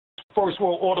First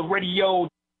World Order Radio.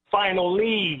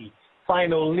 Finally,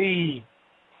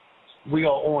 we are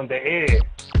on the air.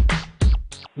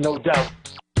 No doubt.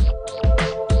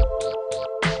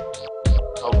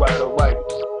 All right.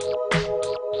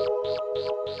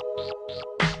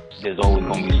 There's always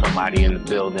going to be somebody in the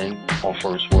building on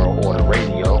First World Order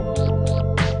Radio.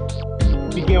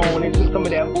 We get on into some of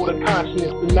that order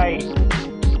consciousness tonight.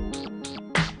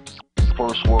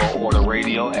 First World Order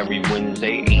Radio every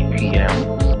Wednesday, 8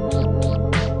 p.m.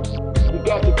 We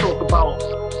got to talk about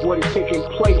what is taking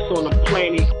place on the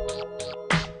planet.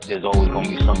 There's always going to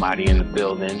be somebody in the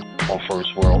building on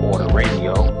First World Order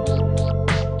Radio.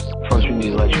 First, we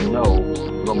need to let you know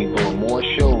we're going to be doing more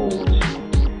shows,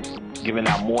 giving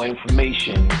out more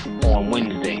information on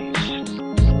Wednesdays.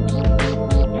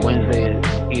 Wednesday at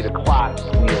 8 o'clock,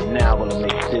 we are now going to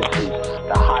make this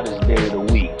the hottest day of the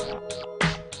week.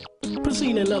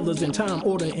 Preceding others in time,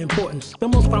 order, importance. The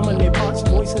most prominent parts,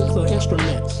 voices, or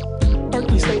instruments.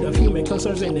 Earthly state of human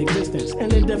concerns in existence.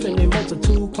 An indefinite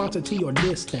multitude, quantity, or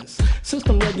distance.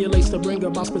 System regulates to bring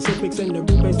about specifics in the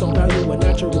group based on value and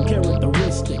natural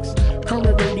characteristics.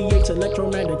 Current radiates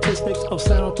electromagnetistics of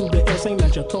sound through the air, same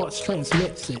as your thoughts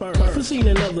transmits it.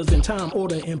 Preceding others in time,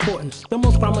 order, importance. The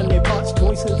most prominent parts,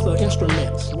 voices, or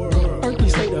instruments. Earthly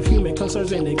state of human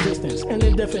concerns in existence. An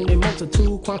indefinite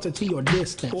multitude, quantity, or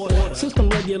distance. System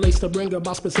regulates to bring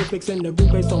about specifics in the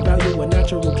group based on value and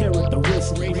natural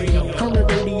characteristics.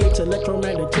 Current radiates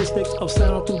electromagnetistics of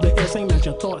sound through the air, same as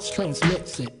your thoughts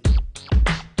transmits it.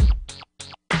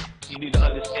 You need to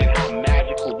understand how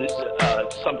magical this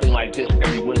something like this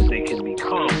every Wednesday can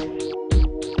become.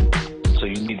 So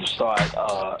you need to start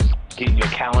getting your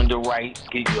calendar right,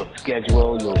 get your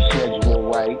schedule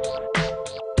right.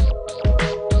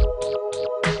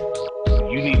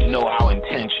 You need to know our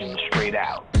intention straight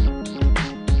out.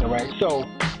 All right, so,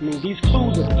 these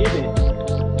clues are given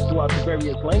throughout the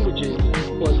various languages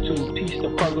was to piece the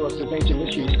puzzle of this ancient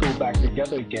mystery school back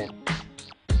together again.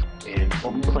 And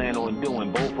what we plan on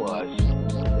doing, both of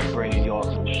us, is bringing y'all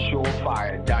some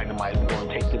surefire dynamite. We're going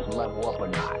to take this level up a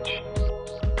notch.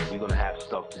 We're going to have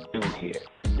stuff to do here.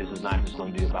 This is not just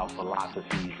going to be about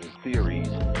philosophies and theories,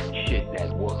 shit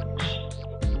that works.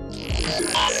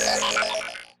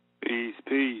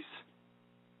 Peace.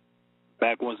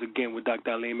 Back once again with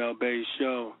Dr. Alim El-Bey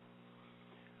show.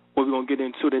 What we're going to get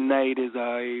into tonight is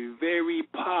a very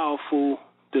powerful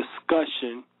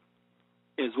discussion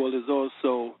as well as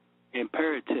also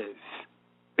imperative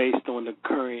based on the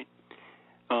current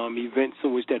events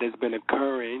in which that has been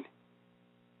occurring,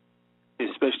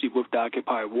 especially with the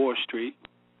Occupy Wall Street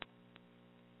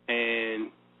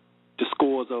and the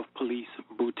scores of police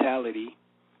brutality,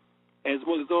 as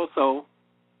well as also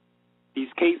these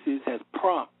cases has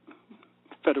prompted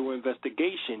federal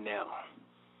investigation now,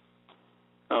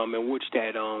 in which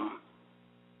that,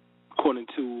 according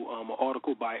to an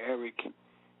article by Eric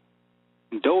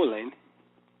Dolan,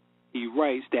 he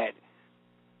writes that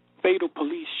fatal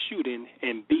police shooting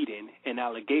and beating and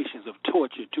allegations of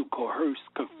torture to coerce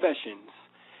confessions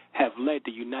have led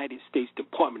the United States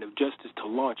Department of Justice to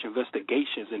launch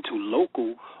investigations into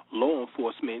local law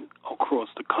enforcement across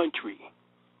the country.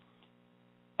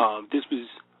 This was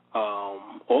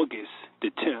August the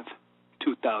 10th,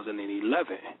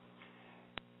 2011.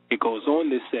 It goes on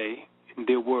to say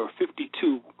there were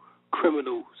 52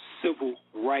 criminal civil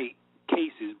rights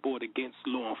cases brought against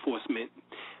law enforcement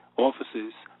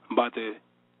officers by the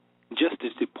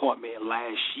Justice Department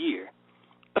last year,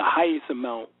 the highest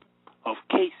amount of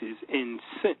cases and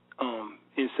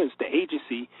since the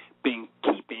agency been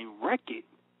keeping record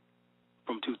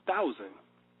from 2000.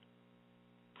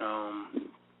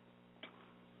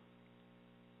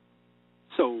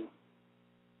 So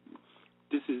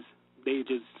this is, they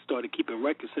just started keeping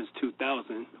records since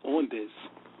 2000 on this.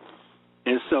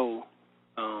 And so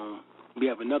we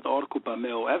have another article by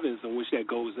Mel Evans in which that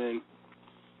goes in,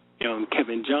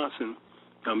 Kevin Johnson,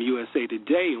 USA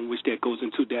Today, in which that goes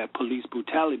into that police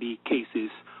brutality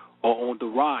cases are on the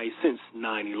rise since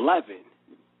 9/11.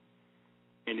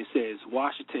 And it says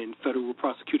Washington federal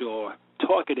prosecutors are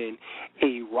targeting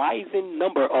a rising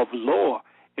number of law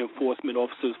enforcement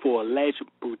officers for alleged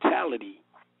brutality.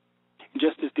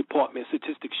 Justice Department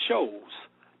statistics shows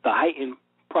the heightened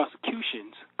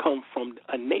prosecutions come from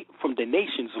the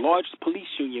nation's largest police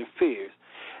union fears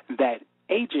that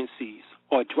agencies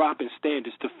are dropping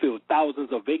standards to fill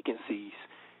thousands of vacancies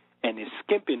and is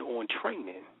skimping on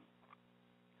training.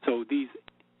 So these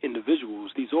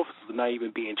individuals, these officers are not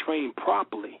even being trained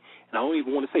properly. And I don't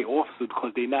even want to say officers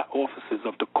because they're not officers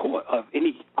of the court, of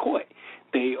any court.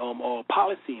 They are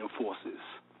policy enforcers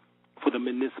for the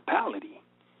municipality.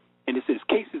 And it says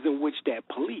cases in which that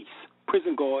police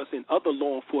prison guards, and other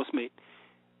law enforcement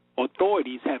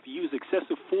authorities have used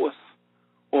excessive force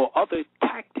or other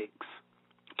tactics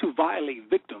to violate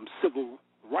victims' civil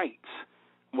rights.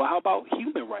 Well, how about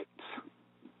human rights?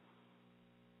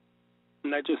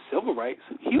 Not just civil rights,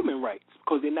 human rights,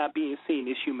 because they're not being seen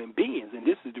as human beings. And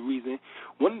this is the reason,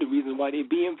 one of the reasons why they're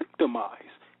being victimized.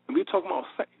 And we're talking about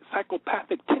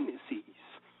psychopathic tendencies.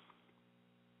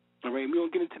 All right, we're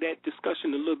going to get into that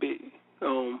discussion a little bit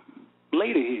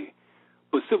later here.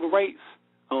 But civil rights,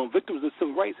 victims of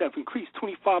civil rights have increased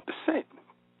 25%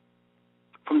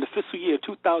 from the fiscal year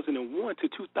 2001 to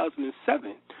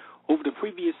 2007. Over the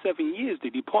previous 7 years, the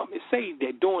department say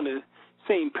that during the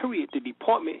same period, the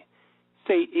department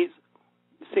say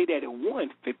that it won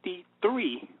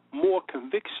 53 more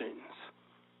convictions.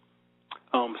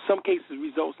 Some cases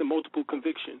results in multiple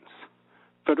convictions.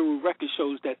 Federal record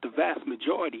shows that the vast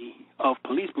majority of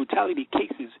police brutality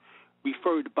cases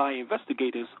referred by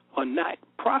investigators are not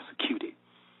prosecuted.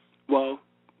 Well,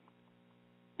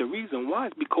 the reason why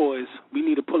is because we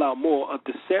need to pull out more of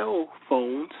the cell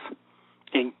phones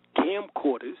and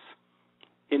camcorders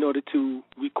in order to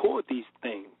record these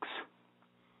things.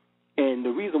 And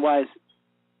the reason why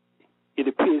it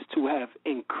appears to have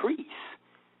increased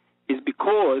is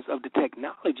because of the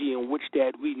technology in which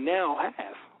that we now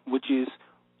have, which is,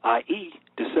 i.e.,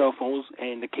 the cell phones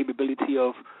and the capability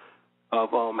of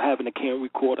having a camera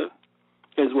recorder,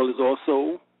 as well as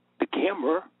also the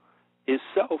camera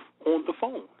itself on the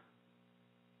phone.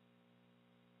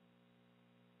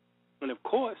 And of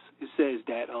course, it says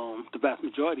that the vast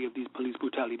majority of these police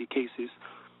brutality cases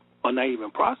are not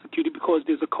even prosecuted because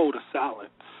there's a code of silence.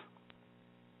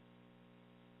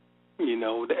 You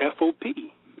know, the FOP,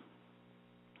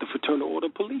 the Fraternal Order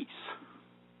of Police.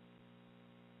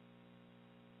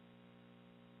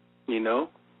 You know,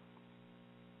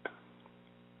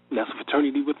 that's a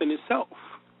fraternity within itself.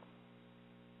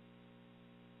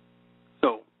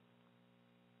 So,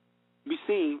 we've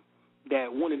seen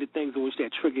that one of the things in which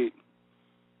that triggered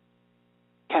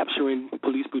capturing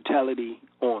police brutality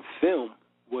on film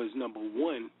was, number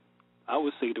one, I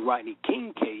would say the Rodney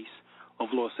King case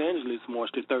of Los Angeles,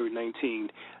 March the 3rd,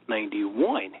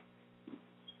 1991.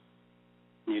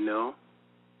 You know,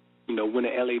 when the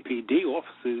LAPD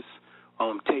officers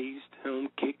tased him,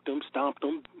 kicked him, stomped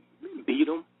him, beat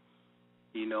him.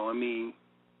 You know, I mean,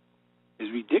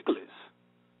 it's ridiculous.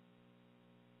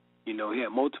 You know, he had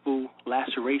multiple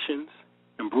lacerations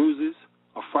and bruises,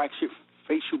 a fractured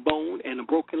facial bone, and a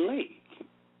broken leg.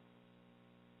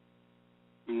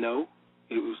 You know,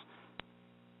 he was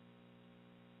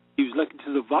lucky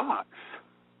to survive.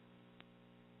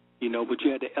 You know, but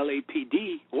you had the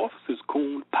LAPD officers,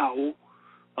 Coon, Powell,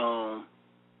 Brasino,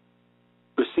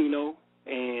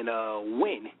 and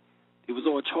Wynn. They was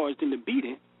all charged in the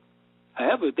beating.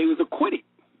 However, they was acquitted.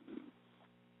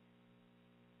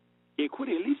 They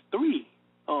acquitted at least 3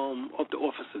 of the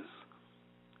officers,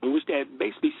 in which that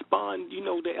basically spawned, you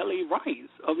know, the LA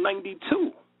riots of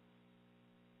 92.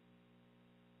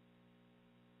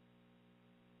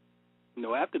 You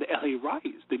know, after the LA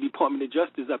riots, the Department of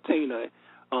Justice obtained an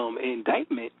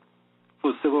indictment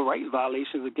for civil rights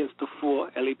violations against the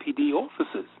 4 LAPD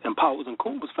officers, and Powers and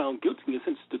Coon was found guilty and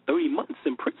sentenced to 30 months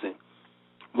in prison,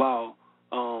 while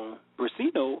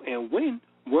Brasino and Wynn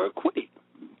were acquitted.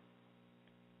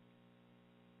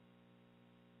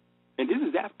 And this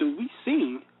is after we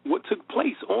seen what took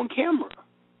place on camera,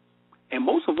 and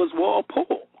most of us were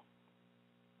appalled.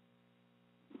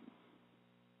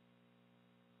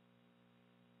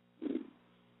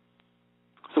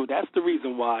 So that's the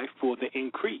reason why for the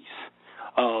increase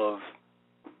of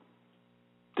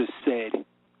the said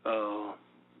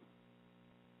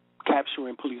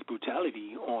capturing police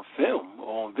brutality on film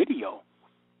or on video,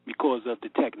 because of the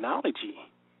technology.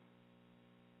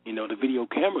 You know, the video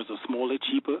cameras are smaller,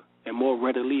 cheaper, and more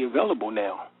readily available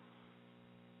now.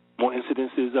 More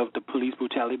incidences of the police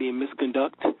brutality and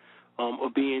misconduct are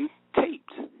being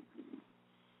taped.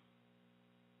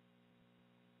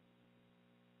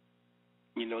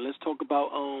 You know, let's talk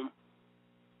about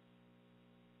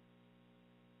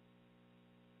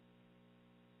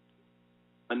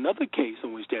another case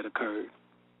in which that occurred.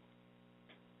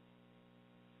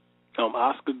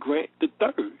 Oscar Grant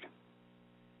III.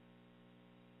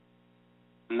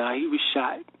 Now, he was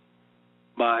shot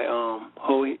by I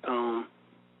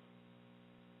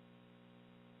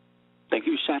think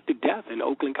he was shot to death in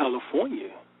Oakland, California.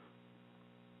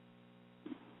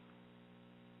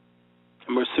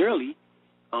 And Mercerly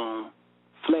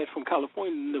fled from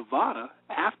California to Nevada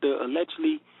after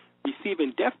allegedly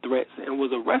receiving death threats and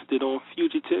was arrested on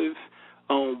fugitive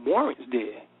warrants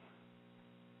there.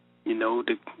 You know,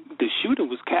 the shooting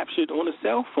was captured on a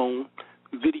cell phone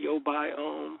video by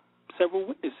several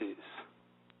witnesses.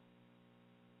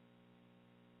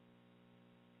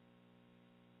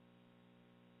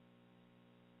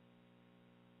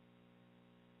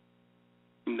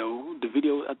 You know,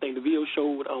 I think the video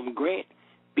showed Grant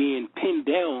being pinned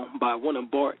down by one of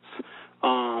Bart's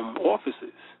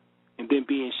officers and then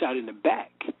being shot in the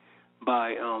back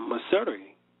by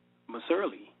Maserli,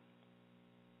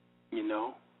 you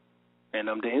know. And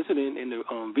the incident in the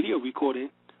video recording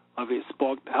of it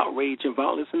sparked outrage and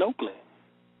violence in Oakland.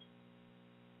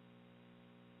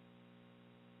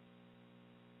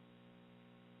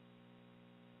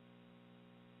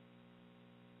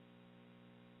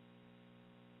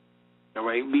 All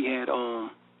right, we had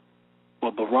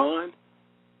Baron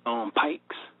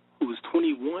Pikes, who was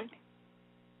 21,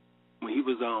 when he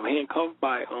was handcuffed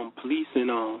by police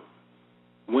in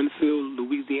Winfield,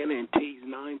 Louisiana, and tased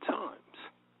 9 times.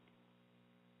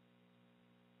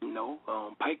 You know,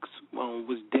 Pikes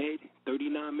was dead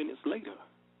 39 minutes later.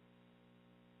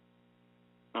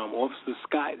 Officer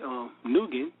Scott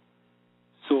Nugent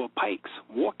saw Pikes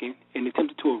walking and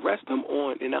attempted to arrest him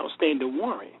on an outstanding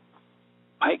warrant.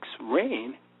 Pikes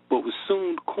ran, but was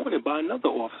soon cornered by another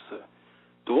officer.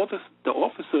 The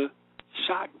officer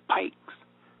shot Pikes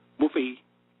with a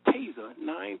taser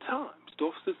 9 times. The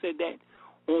officer said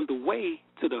that on the way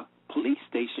to the police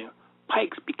station,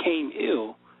 Pikes became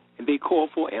ill, and they called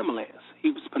for an ambulance. He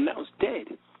was pronounced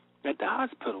dead at the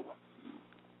hospital.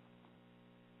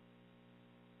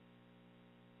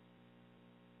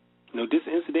 You know, this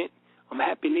incident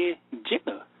happened near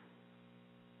Jenner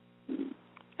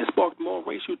and sparked more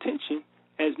racial tension,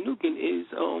 as Nugent is,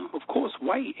 of course,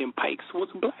 white and Pikes was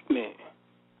a black man.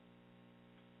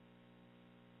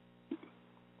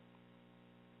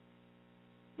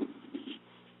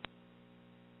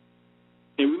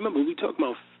 And remember, we talk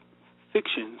about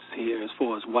fictions here as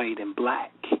far as white and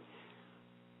black,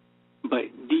 but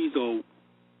these are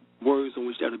words in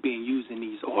which that are being used in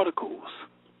these articles.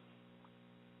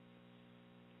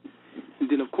 And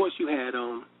then, of course, you had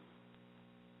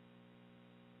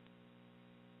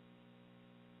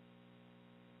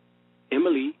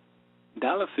Emily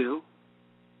Delafield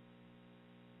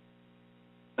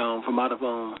from out of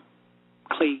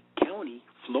Clay County,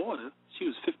 Florida. She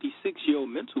was 56-year-old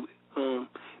mental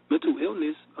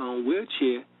illness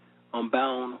wheelchair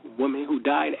bound woman who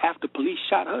died after police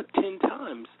shot her 10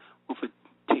 times with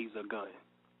a taser gun.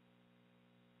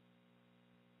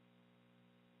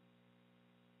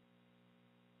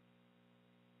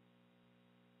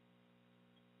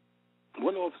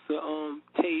 One officer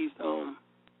tased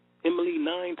Emily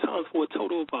 9 times for a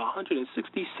total of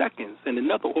 160 seconds, and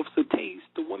another officer tased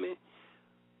the woman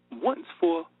once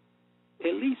for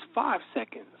at least 5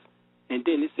 seconds. And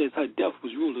then it says her death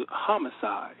was ruled a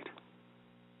homicide.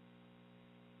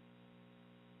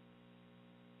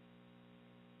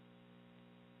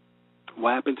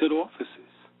 What happened to the officers?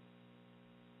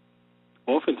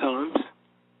 Oftentimes,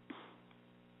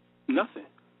 nothing.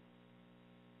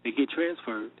 They get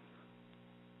transferred.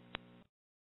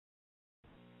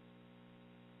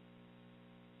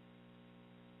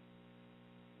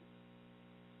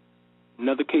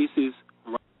 Another case is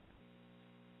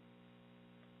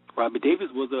Robert Davis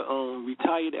was a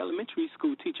retired elementary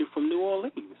school teacher from New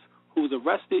Orleans who was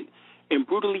arrested and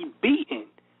brutally beaten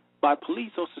by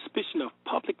police on suspicion of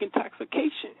public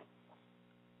intoxication.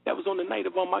 That was on the night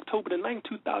of October the 9th,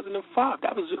 2005.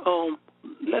 That was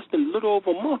less than a little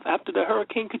over a month after the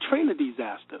Hurricane Katrina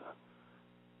disaster.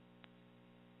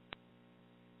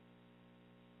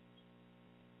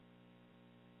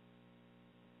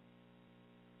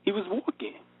 He was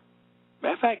walking.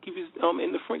 Matter of fact, he was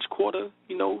in the French Quarter,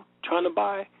 you know, trying to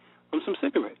buy some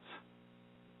cigarettes.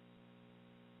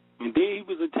 And then he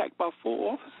was attacked by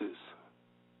 4 officers,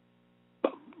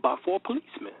 by 4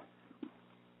 policemen,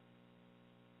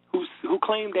 who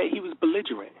claimed that he was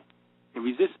belligerent and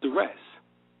resisted arrest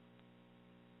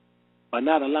by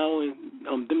not allowing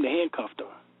them to handcuff him.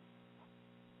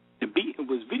 The beating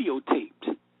was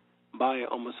videotaped by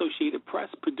Associated Press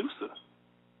producer,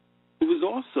 who was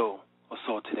also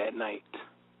assaulted that night.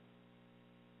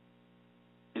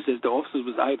 It says the officers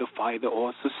was either fired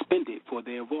or suspended for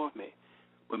their involvement,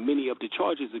 but many of the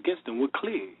charges against them were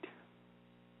cleared.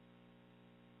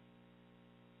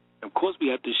 Of course, we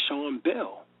have the Sean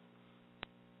Bell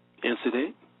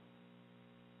incident.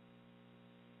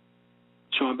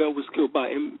 Sean Bell was killed by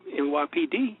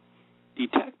NYPD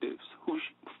detectives who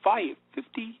fired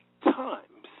 50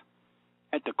 times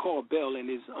at the car Bell and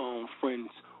his friends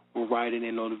were riding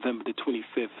in on November the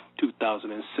 25th,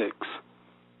 2006.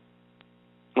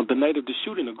 On the night of the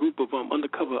shooting, a group of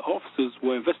undercover officers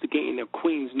were investigating a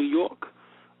Queens, New York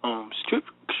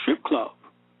strip club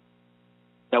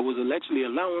that was allegedly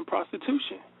allowing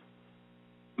prostitution.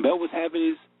 Bell was having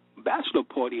his bachelor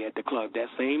party at the club that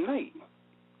same night.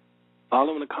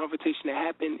 Following a confrontation that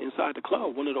happened inside the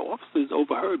club, one of the officers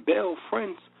overheard Bell's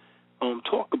friends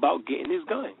talk about getting his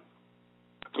gun.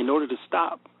 In order to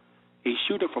stop a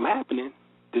shooting from happening,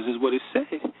 this is what it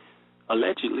said.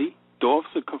 Allegedly, the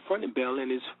officer confronted Bell and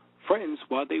his friends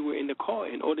while they were in the car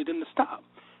and ordered them to stop.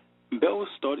 Bell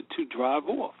started to drive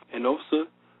off. An officer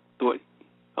thought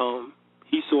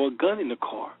he saw a gun in the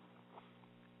car.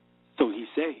 So he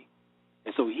said.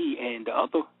 And so he and the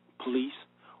other police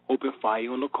opened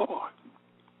fire on the car.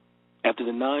 After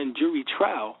the non-jury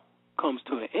trial comes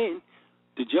to an end,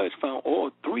 the judge found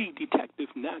all three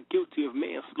detectives not guilty of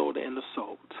manslaughter and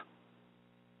assault.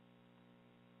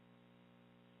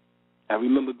 I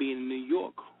remember being in New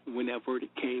York when that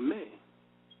verdict came in.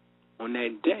 On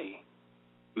that day,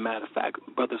 matter of fact,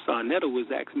 Brother Sarnetta was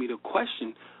asking me the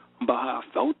question about how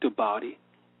I felt about it,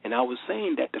 and I was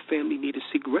saying that the family needed to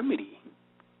seek remedy.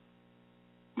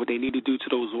 What they need to do to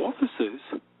those officers,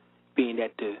 being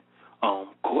that the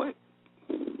court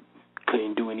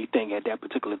couldn't do anything at that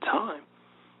particular time,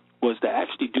 was to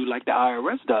actually do like the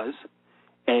IRS does,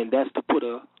 and that's to put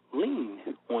a lien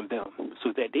on them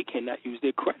so that they cannot use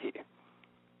their credit.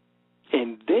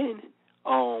 And then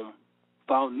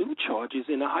file new charges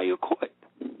in a higher court.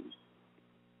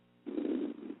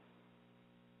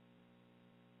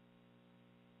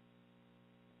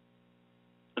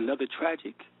 Another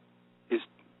tragic is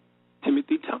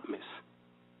Timothy Thomas,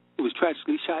 who was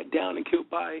tragically shot down and killed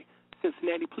by a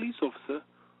Cincinnati police officer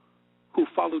who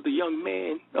followed the young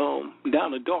man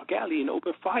down a dark alley and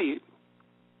opened fire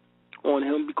on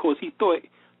him because he thought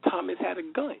Thomas had a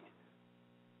gun.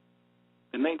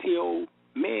 The 19-year-old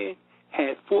man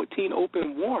had 14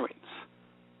 open warrants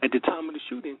at the time of the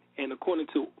shooting, and according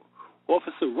to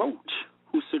Officer Roach,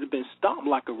 who should have been stomped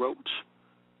like a roach,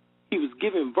 he was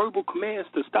given verbal commands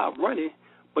to stop running,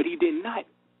 but he did not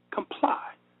comply.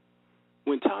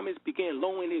 When Thomas began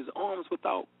lowering his arms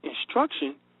without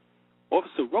instruction,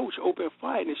 Officer Roach opened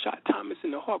fire and shot Thomas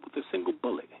in the heart with a single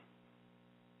bullet.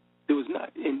 There was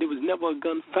never a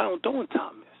gun found on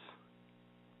Thomas.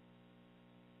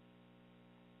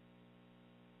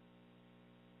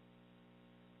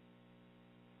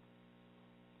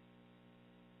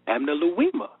 Abner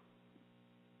Louima,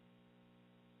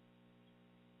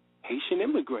 Haitian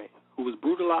immigrant who was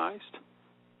brutalized,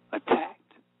 attacked,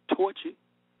 tortured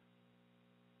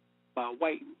by a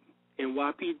white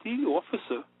NYPD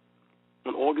officer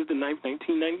on August the 9th,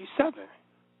 1997.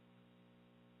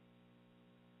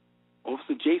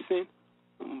 Officer Jason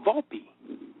Volpe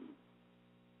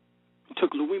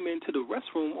took Louima into the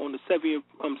restroom on the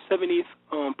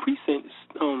 70th Precinct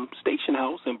Station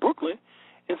House in Brooklyn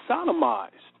and sodomized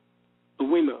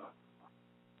Louima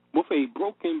with a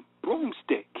broken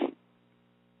broomstick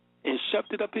and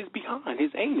shoved it up his behind,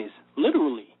 his anus,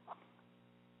 literally,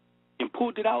 and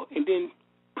pulled it out and then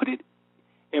put it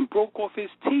and broke off his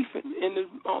teeth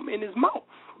in his mouth.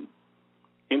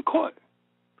 In court,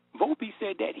 Volpe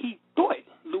said that he thought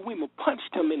Louima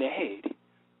punched him in the head.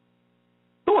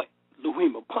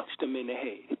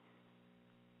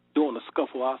 During a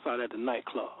scuffle outside at the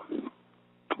nightclub.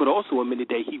 But also admitted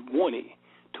that he wanted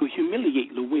to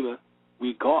humiliate Louima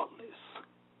regardless.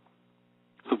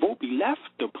 So Volpe left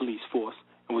the police force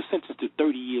and was sentenced to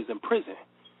 30 years in prison.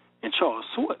 And Charles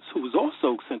Swartz, who was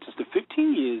also sentenced to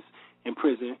 15 years in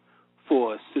prison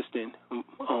for assisting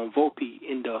Volpe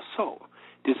in the assault.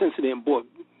 This incident brought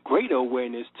greater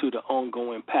awareness to the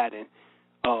ongoing pattern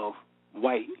of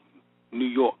white New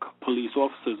York police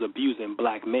officers abusing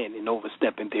black men and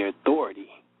overstepping their authority.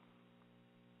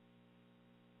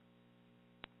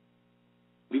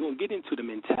 We're going to get into the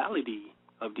mentality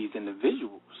of these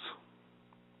individuals.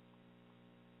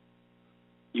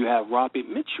 You have Robert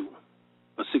Mitchell,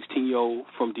 a 16-year-old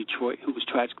from Detroit who was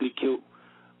tragically killed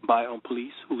by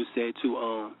police who was said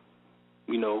to,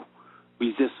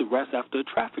 resist arrest after a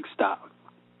traffic stop.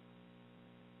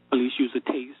 Police used a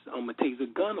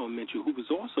taser gun on Mitchell, who was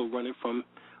also running from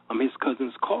his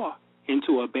cousin's car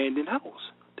into an abandoned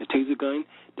house. The taser gun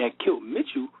that killed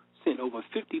Mitchell sent over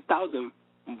 50,000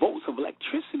 volts of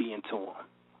electricity into him.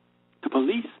 The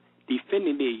police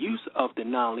defended their use of the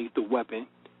non-lethal weapon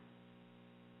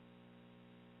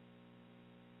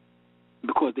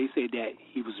because they said that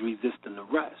he was resisting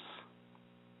arrest.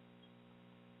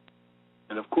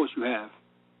 And of course you have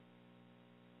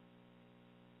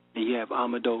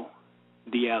Amadou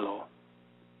Diallo,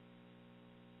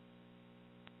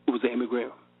 who was an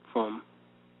immigrant from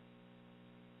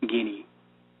Guinea,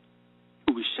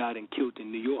 was shot and killed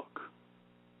in New York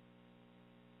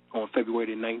on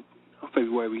February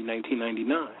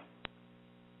 1999.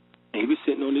 And he was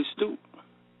sitting on his stoop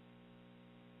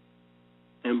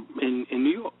in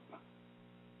New York,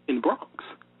 in the Bronx.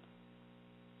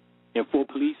 And 4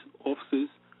 police officers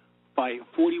fired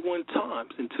 41 times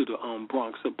into the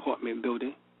Bronx apartment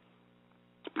building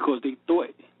because they thought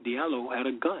Diallo had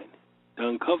a gun. The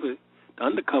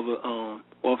undercover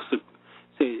officer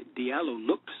said Diallo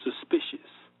looked suspicious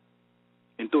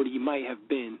and thought he might have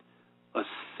been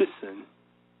assisting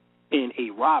in a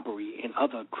robbery and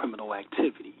other criminal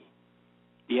activity.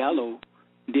 Diallo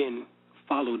then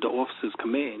followed the officer's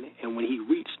command, and when he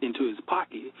reached into his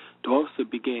pocket, the officer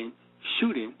began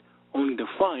shooting, only to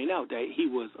find out that he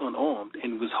was unarmed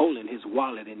and was holding his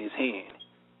wallet in his hand.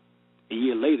 A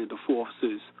year later, the 4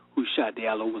 officers who shot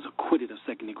Diallo was acquitted of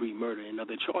second-degree murder and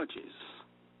other charges.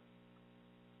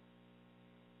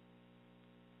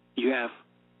 You have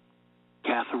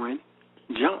Katherine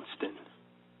Johnston,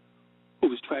 who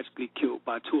was tragically killed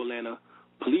by 2 Atlanta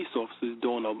police officers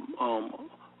during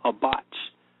a botched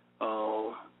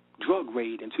drug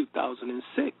raid in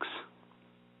 2006.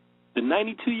 The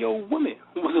 92-year-old woman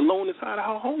was alone inside of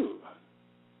her home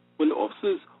when the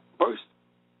officers burst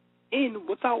in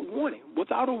without warning,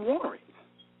 without a warrant.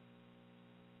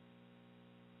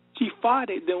 She fired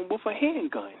at them with a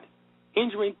handgun,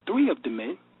 injuring 3 of the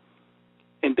men,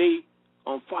 and they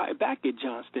fired back at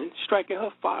Johnston, striking her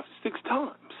 5 to 6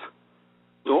 times.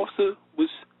 The officer was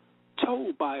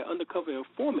told by an undercover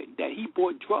informant that he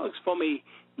bought drugs from a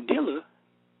dealer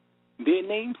there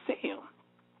named Sam.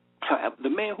 However, the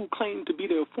man who claimed to be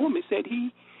the informant said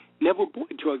he never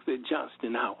bought drugs at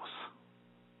Johnston's house.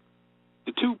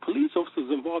 The 2 police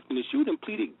officers involved in the shooting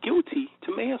pleaded guilty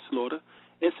to manslaughter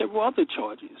and several other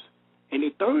charges, and a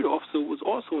 3rd officer was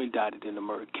also indicted in the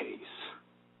murder case.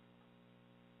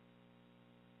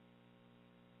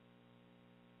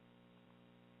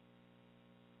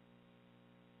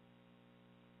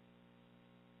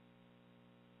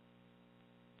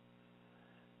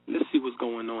 Let's see what's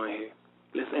going on here.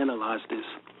 Let's analyze this,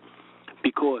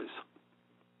 because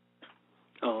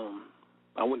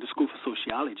I went to school for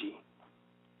sociology,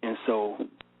 and so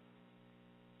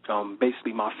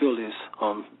basically my field is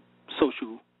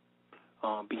social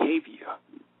behavior,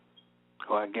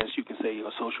 or I guess you can say a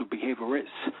social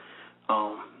behaviorist.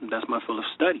 That's my field of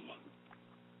study.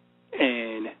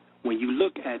 And when you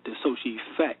look at the social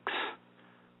effects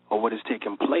of what is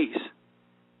taking place,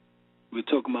 we're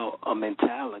talking about a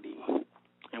mentality.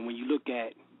 And when you look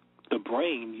at the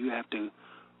brain, you have to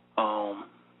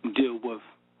deal with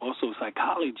also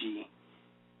psychology,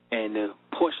 and the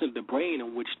portion of the brain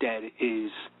in which that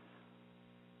is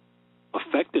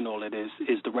affecting all of this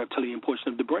is the reptilian portion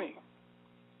of the brain.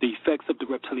 The effects of the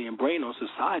reptilian brain on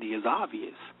society is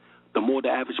obvious. The more the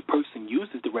average person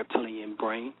uses the reptilian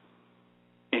brain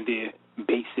and their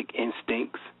basic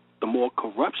instincts, the more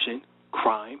corruption,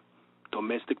 crime,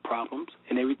 domestic problems,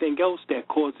 and everything else that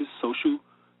causes social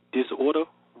disorder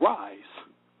rise.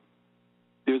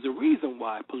 There's a reason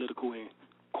why political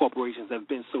corporations have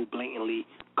been so blatantly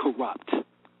corrupt.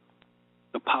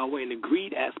 The power and the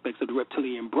greed aspects of the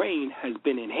reptilian brain has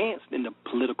been enhanced in the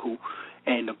political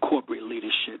and the corporate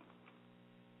leadership.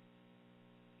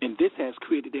 And this has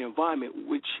created an environment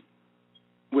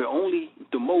where only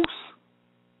the most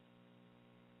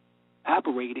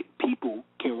operated people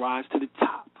can rise to the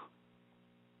top.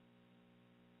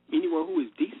 Anyone who is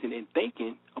decent and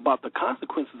thinking about the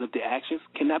consequences of their actions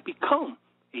cannot become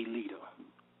a leader.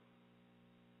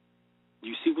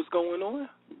 You see what's going on?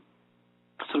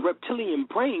 So the reptilian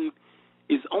brain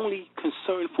is only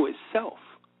concerned for itself.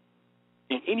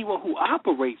 And anyone who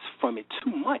operates from it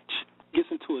too much gets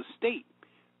into a state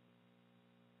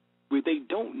where they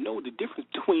don't know the difference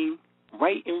between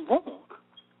right and wrong.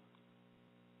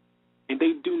 And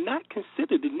they do not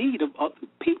consider the need of other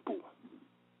people.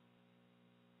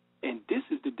 And this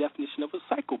is the definition of a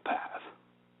psychopath.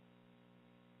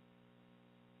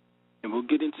 And we'll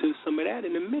get into some of that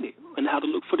in a minute and how to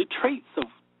look for the traits of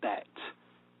that.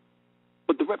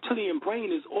 But the reptilian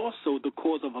brain is also the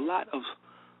cause of a lot of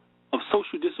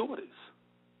social disorders.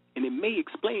 And it may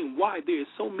explain why there are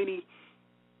so many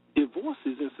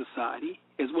divorces in society,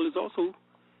 as well as also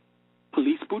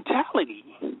police brutality,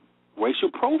 racial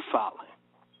profiling.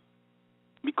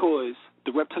 Because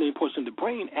the reptilian portion of the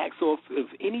brain acts off of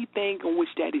anything on which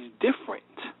that is different.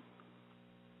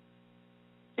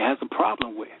 It has a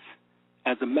problem with.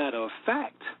 As a matter of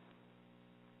fact,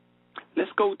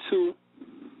 let's go to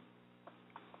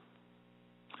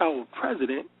our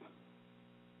president,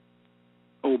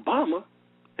 Obama,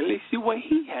 and let's see what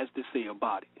he has to say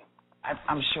about it.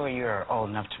 I'm sure you're old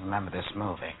enough to remember this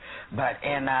movie, but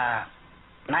in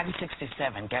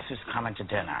 1967, guess who's coming to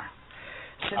dinner?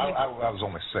 I was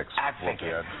only 6. I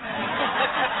figured.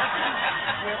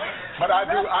 But I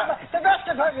do. The rest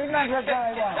of us remember it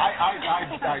very well.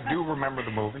 I do remember the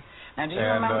movie. Now, do you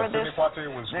remember this? Sidney Poitier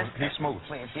he's smooth.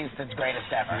 Please, he's the greatest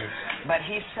ever. But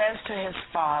he says to his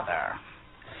father,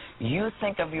 "You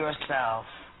think of yourself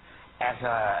as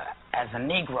a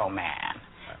Negro man,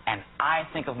 and I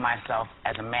think of myself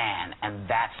as a man, and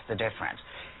that's the difference."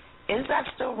 Is that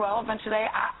still relevant today?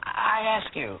 I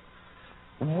ask you.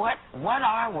 What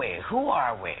are we? Who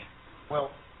are we?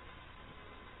 Well,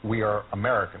 we are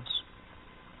Americans.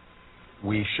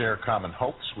 We share common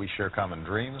hopes. We share common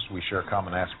dreams. We share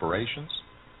common aspirations.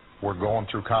 We're going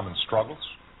through common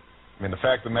struggles. I mean, the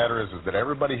fact of the matter is that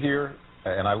everybody here,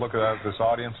 and I look at this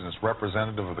audience and it's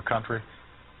representative of the country,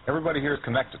 everybody here is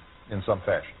connected in some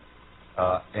fashion.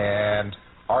 And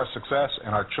our success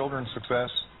and our children's success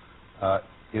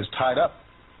is tied up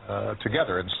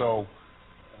together. And so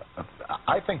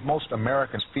I think most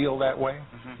Americans feel that way,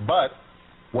 but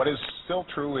what is still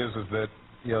true is that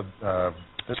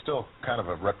there's still kind of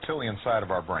a reptilian side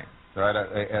of our brain, right?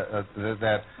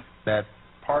 That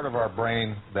part of our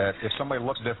brain that if somebody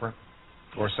looks different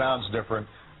or sounds different,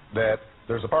 that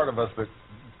there's a part of us that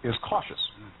is cautious,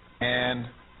 and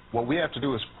what we have to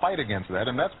do is fight against that,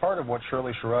 and that's part of what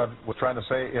Shirley Sherrod was trying to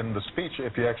say in the speech.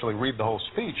 If you actually read the whole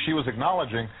speech, she was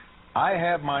acknowledging, I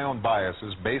have my own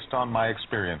biases based on my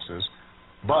experiences,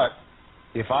 but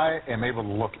if I am able to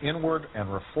look inward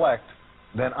and reflect,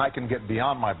 then I can get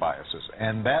beyond my biases.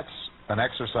 And that's an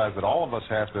exercise that all of us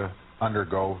have to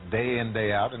undergo day in,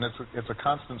 day out, and it's a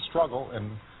constant struggle,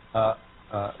 and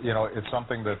it's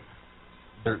something that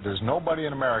there's nobody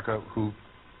in America who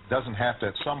doesn't have to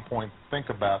at some point think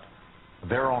about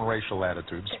their own racial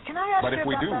attitudes. Can I ask but you if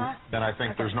we about do, that? then I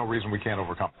think there's no reason we can't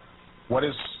overcome it. What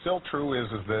is still true is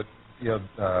that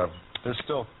there's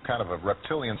still kind of a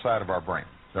reptilian side of our brain,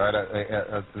 right?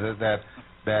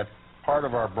 That part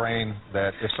of our brain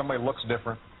that if somebody looks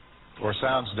different or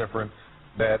sounds different,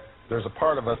 that there's a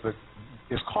part of us that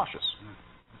is cautious.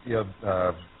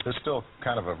 There's still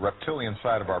kind of a reptilian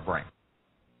side of our brain.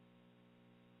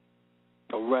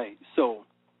 All right. So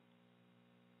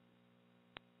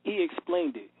he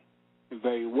explained it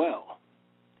very well.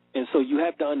 And so you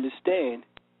have to understand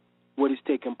what is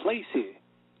taking place here.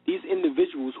 These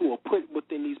individuals who are put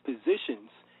within these positions,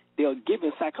 they are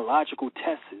given psychological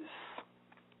tests.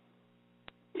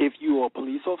 If you are a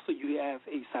police officer, you have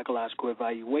a psychological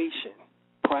evaluation.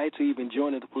 Prior to even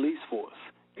joining the police force,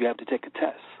 you have to take a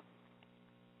test.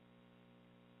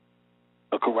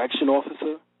 A correction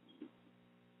officer,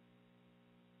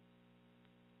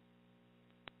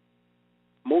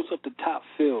 most of the top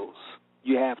fields,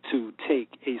 you have to take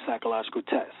a psychological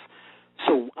test.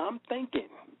 So I'm thinking,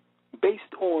 based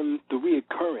on the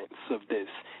reoccurrence of this,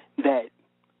 that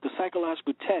the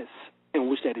psychological test in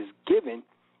which that is given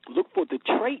look for the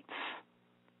traits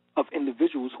of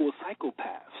individuals who are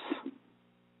psychopaths.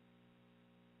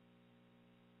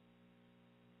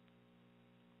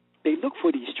 They look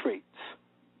for these traits.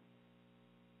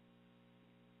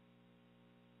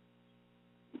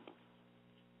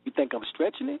 You think I'm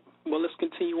stretching it? Well, let's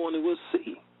continue on and we'll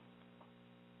see.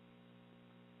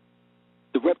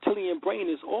 The reptilian brain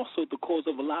is also the cause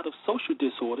of a lot of social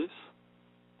disorders,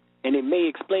 and it may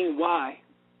explain why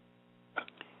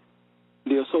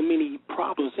there are so many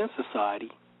problems in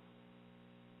society.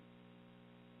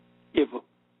 If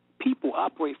people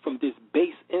operate from this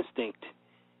base instinct,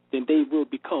 then they will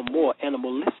become more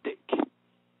animalistic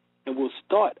and will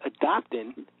start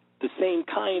adopting the same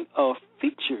kind of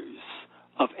features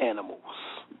of animals.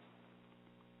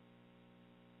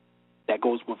 That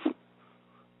goes with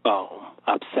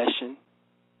obsession,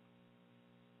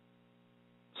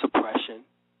 suppression,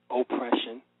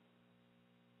 oppression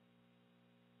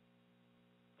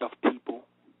of people,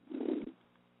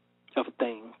 of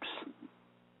things,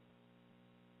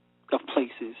 of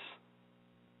places.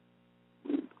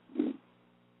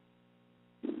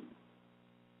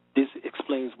 This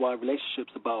explains why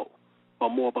relationships are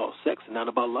more about sex and not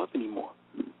about love anymore.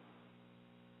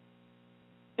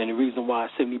 And the reason why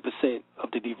 70%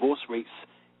 of the divorce rates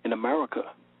in America,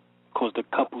 because the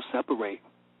couples separate,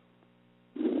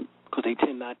 because they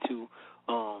tend not to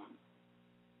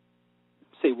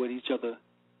say what each other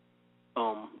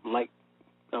like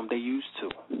they used to.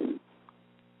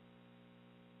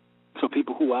 So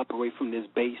people who operate from this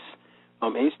base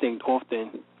instinct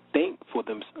often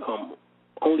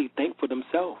only think for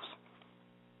themselves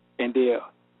and their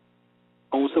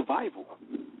own survival.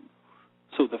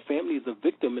 So the family is a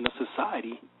victim in a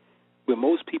society where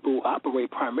most people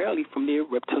operate primarily from their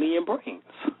reptilian brains.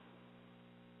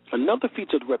 Another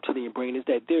feature of the reptilian brain is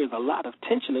that there is a lot of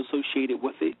tension associated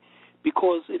with it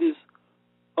because it is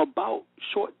about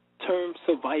short-term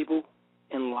survival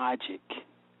and logic,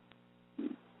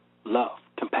 love,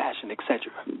 compassion,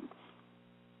 etc.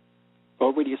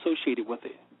 already associated with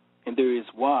it. And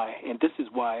this is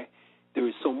why there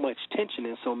is so much tension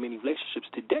in so many relationships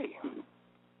today.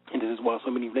 And this is why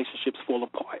so many relationships fall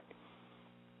apart.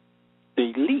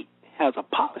 The elite has a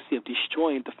policy of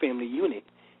destroying the family unit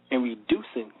and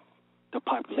reducing the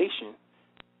population.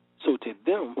 So to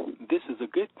them, this is a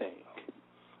good thing.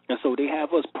 And so they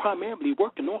have us primarily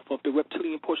working off of the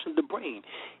reptilian portion of the brain.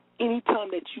 Anytime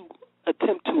that you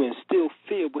attempt to instill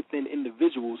fear within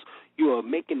individuals, you are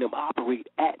making them operate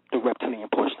at the reptilian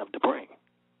portion of the brain.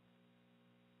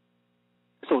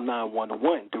 So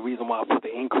 911, the reason why for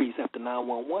the increase after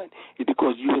 911 is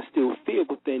because you instill fear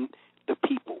within the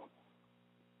people.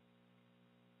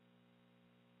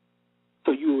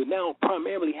 So you will now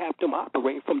primarily have them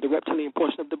operating from the reptilian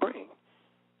portion of the brain.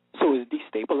 So it's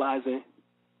destabilizing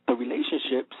the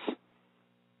relationships,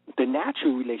 the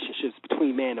natural relationships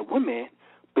between man and woman,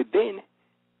 but then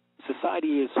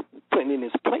society is putting in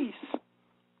its place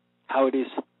how it is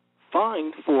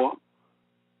fine for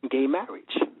gay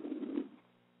marriage,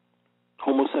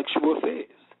 homosexual affairs,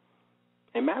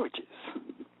 and marriages.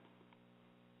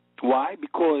 Why?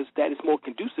 Because that is more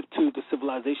conducive to the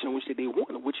civilization which they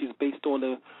want, which is based on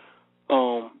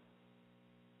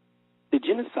the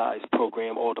genocide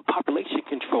program or the population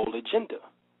control agenda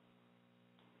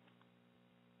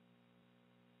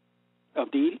of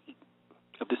the elite,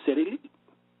 of the said elite.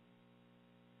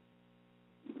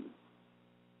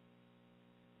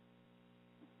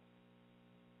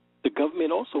 The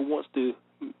government also wants to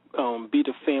be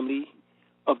the family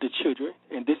of the children,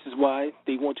 and this is why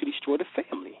they want to destroy the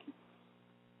family.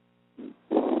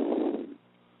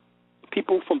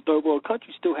 People from third world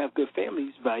countries still have good family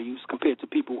values compared to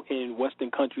people in Western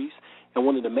countries, and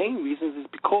one of the main reasons is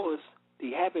because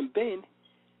they haven't been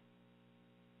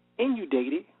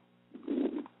inundated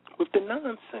with the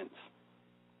nonsense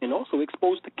and also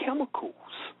exposed to chemicals.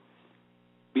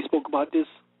 We spoke about this,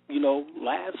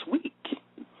 last week,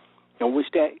 in which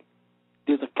that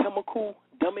there's a chemical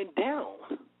dumbing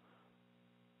down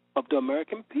of the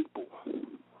American people,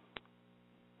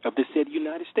 of the said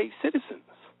United States citizens,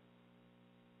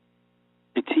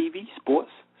 the TV,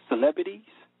 sports, celebrities,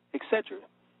 etc.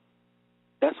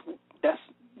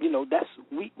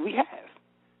 We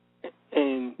have,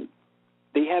 and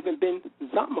they haven't been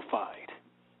zombified.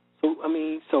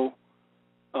 So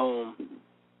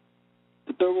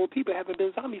the third world people haven't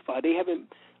been zombified. They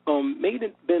haven't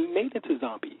been made into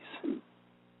zombies.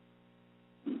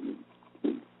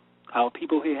 Our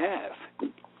people here have.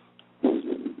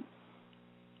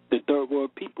 The third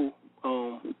world people,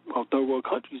 or third world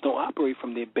countries, don't operate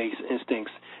from their base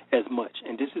instincts as much,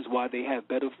 and this is why they have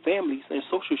better families and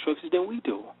social structures than we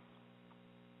do.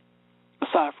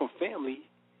 Aside from family,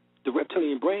 the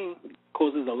reptilian brain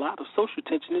causes a lot of social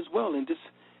tension as well, and this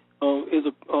is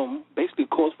basically a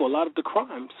cause for a lot of the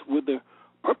crimes where the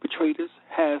perpetrators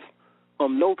have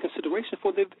no consideration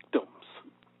for their victims,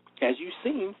 as you've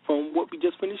seen from what we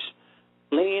just finished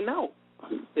laying out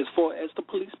as far as the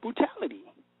police brutality.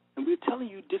 And we're telling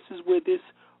you this is where this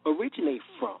originates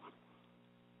from.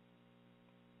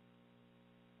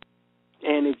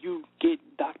 And if you get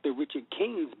Dr. Richard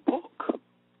King's book,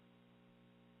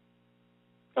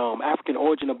 African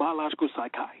Origin of Biological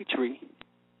Psychiatry,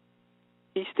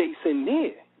 he states in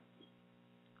there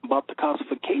about the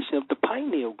calcification of the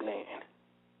pineal gland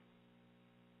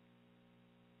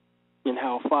and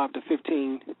how 5 to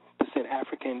 15%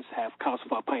 Africans have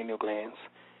calcified pineal glands,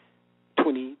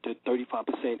 20 to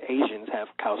 35% Asians have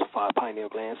calcified pineal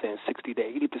glands, and 60 to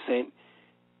 80%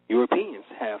 Europeans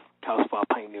have calcified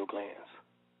pineal glands.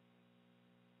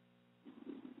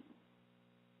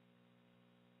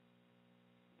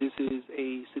 This is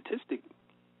a statistic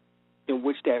in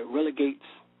which that relegates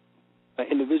an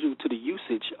individual to the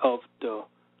usage of the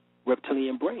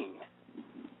reptilian brain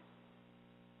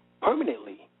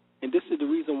permanently. And this is the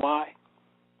reason why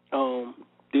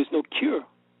there's no cure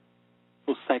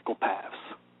for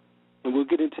psychopaths. And we'll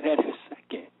get into that in a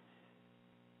second.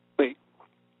 But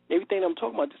everything I'm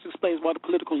talking about, this explains why the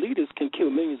political leaders can kill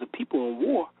millions of people in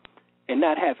war and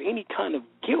not have any kind of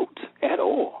guilt at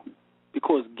all.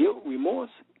 Because guilt, remorse,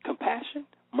 compassion,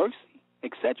 mercy,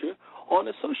 etc. aren't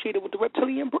associated with the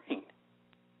reptilian brain.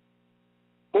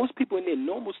 Most people in their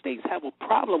normal states have a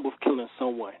problem with killing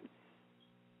someone.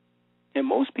 And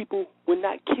most people will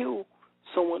not kill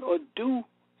someone or do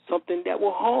something that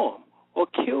will harm or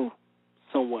kill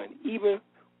someone, even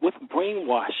with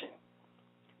brainwashing.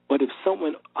 But if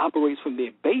someone operates from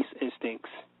their base instincts,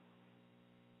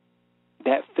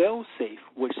 that fail-safe,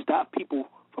 which stop people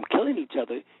from killing each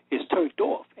other, is turned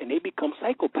off, and they become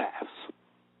psychopaths.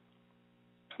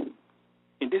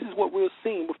 And this is what we're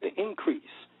seeing with the increase.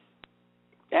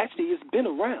 Actually, it's been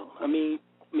around. I mean,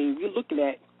 you're looking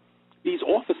at these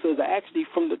officers are actually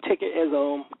from the ticket, as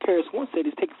Karis once said,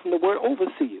 is taken from the word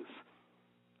overseers.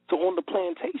 So on the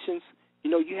plantations,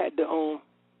 you had the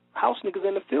house niggas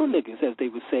and the field niggas, as they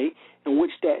would say, in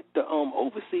which that the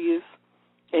overseers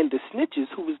and the snitches,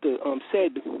 who was the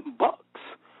said bucks,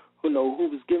 who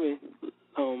was given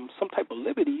some type of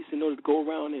liberties in order to go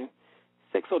around and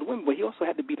sex other women, but he also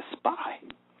had to be the spy,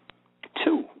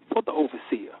 too, for the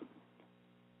overseer.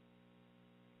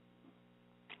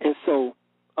 And so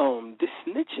this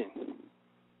snitching,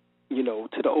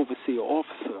 to the overseer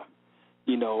officer,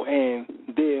 and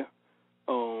their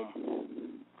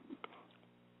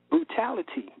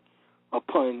brutality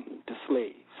upon the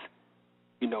slaves.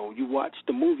 You watch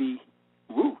the movie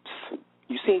Roots.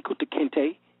 You seen Kunta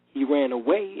Kinte. He ran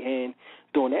away, and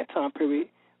during that time period,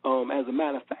 as a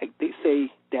matter of fact, they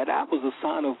say that was a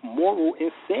sign of moral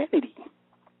insanity.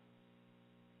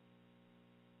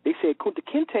 They said Kunta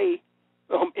Kinte,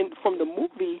 from the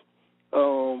movie,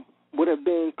 would have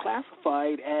been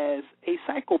classified as a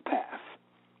psychopath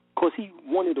because he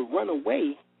wanted to run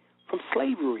away from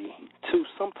slavery to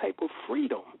some type of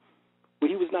freedom where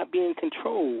he was not being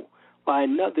controlled by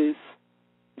another's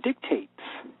dictates.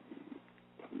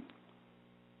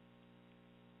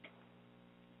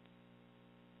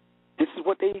 This is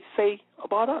what they say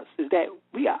about us, is that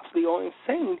we obviously are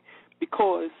insane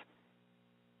because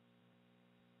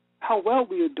how well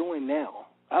we are doing now.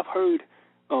 I've heard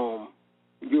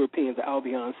Europeans of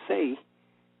Albion say,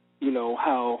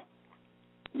 how,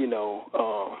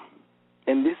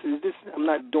 and this I'm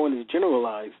not doing it to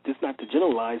generalize, this not to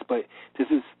generalize, but this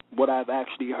is what I've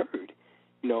actually heard,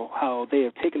 how they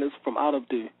have taken us from out of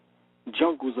the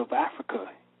jungles of Africa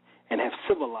and have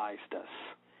civilized us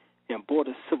and brought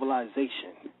us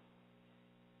civilization,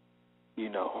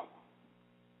 and,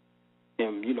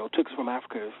 took us from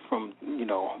Africa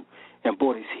and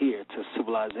brought us here to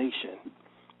civilization,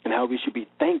 and how we should be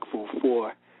thankful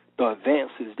for the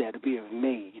advances that we have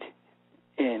made.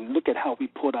 And look at how we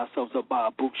pulled ourselves up by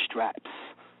our bootstraps.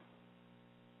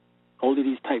 All of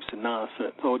these types of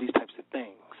nonsense, all these types of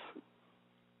things.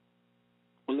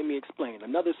 Well, let me explain.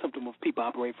 Another symptom of people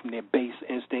operating from their base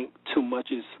instinct too much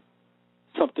is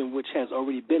something which has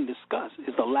already been discussed,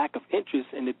 is a lack of interest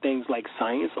in the things like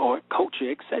science, art, culture,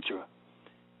 etc.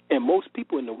 And most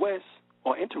people in the West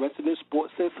are interested in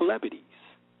sports and celebrities,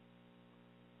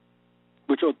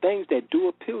 which are things that do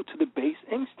appeal to the base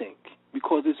instinct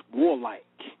because it's warlike,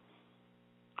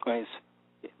 or it's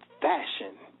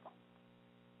fashion.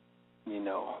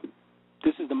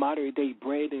 This is the modern day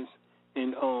bread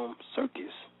and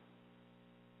circus,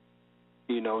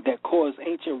 that caused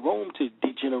ancient Rome to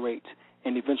degenerate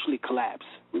and eventually collapse.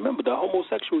 Remember, the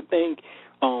homosexual thing,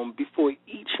 before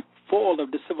each fall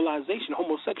of the civilization,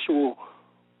 homosexual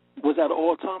was at an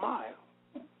all-time high.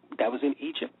 That was in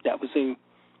Egypt. That was in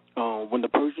when the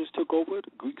Persians took over,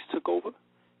 the Greeks took over.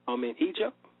 In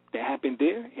Egypt, that happened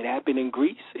there. It happened in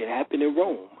Greece. It happened in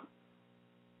Rome.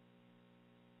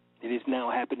 It is now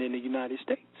happening in the United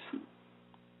States.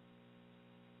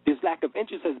 This lack of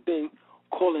interest has been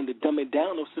calling the dumbing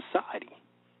down of society.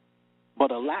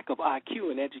 But a lack of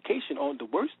IQ and education are the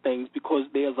worst things because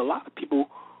there's a lot of people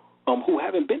who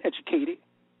haven't been educated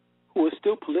who are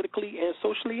still politically and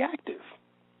socially active.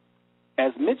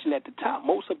 As mentioned at the top,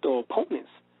 most of the opponents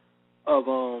of,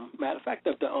 matter of fact,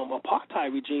 of the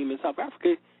apartheid regime in South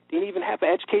Africa didn't even have an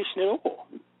education at all,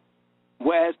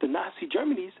 whereas the Nazi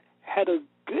Germany's had a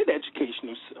good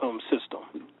educational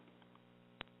system.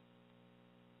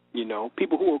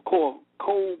 People who are called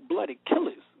cold-blooded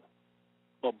killers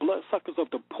or bloodsuckers of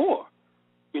the poor,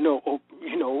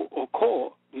 or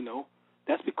called,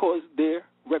 that's because their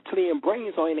reptilian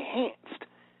brains are enhanced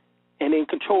and in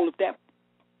control of that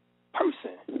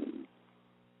person.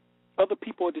 Other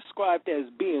people are described as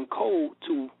being cold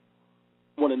to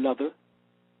one another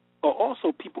are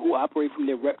also people who operate from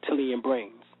their reptilian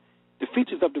brains. The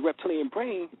features of the reptilian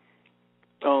brain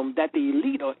that the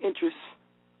elite are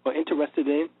interested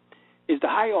in is the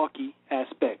hierarchy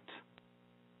aspect,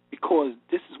 because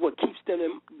this is what keeps them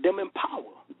in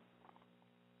power.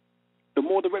 The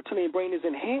more the reptilian brain is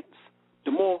enhanced,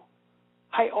 the more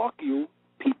hierarchical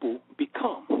people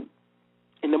become,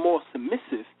 and the more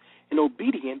submissive and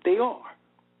obedient they are.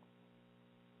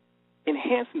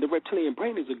 Enhancing the reptilian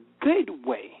brain is a good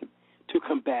way to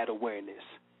combat awareness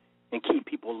and keep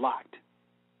people locked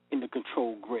in the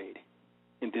control grid.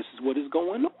 And this is what is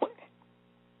going on.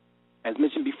 As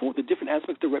mentioned before, the different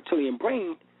aspects of the reptilian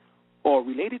brain are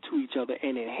related to each other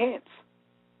and enhance,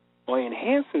 or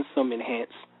enhancing some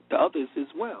enhance the others as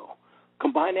well.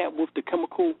 Combine that with the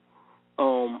chemical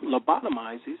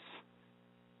lobotomies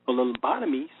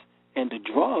and the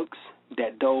drugs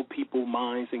that dull people's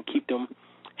minds and keep them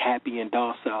happy and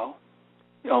docile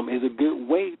is a good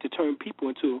way to turn people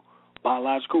into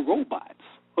biological robots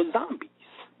or zombies.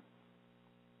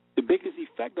 The biggest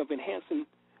effect of enhancing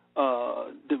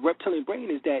the reptilian brain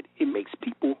is that it makes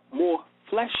people more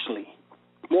fleshly,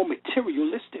 more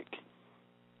materialistic,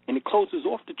 and it closes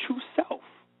off the true self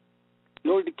in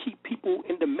order to keep people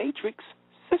in the matrix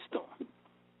system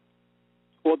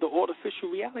or the artificial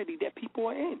reality that people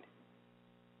are in.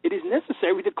 It is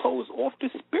necessary to close off the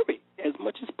spirit as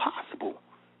much as possible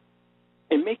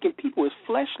and making people as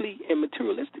fleshly and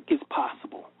materialistic as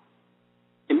possible.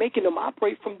 And making them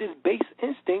operate from this base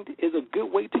instinct is a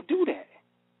good way to do that.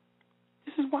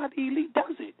 This is why the elite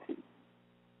does it.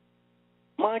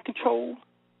 Mind control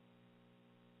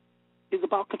is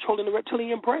about controlling the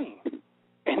reptilian brain,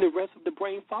 and the rest of the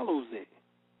brain follows it.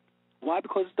 Why?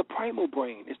 Because it's the primal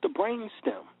brain. It's the brain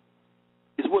stem.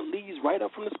 It's what leads right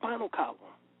up from the spinal column.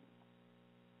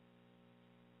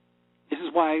 This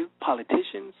is why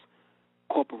politicians,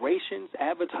 corporations,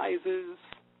 advertisers,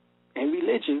 and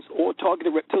religions all target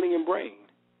the reptilian brain.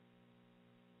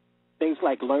 Things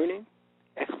like learning,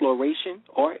 exploration,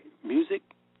 art, music,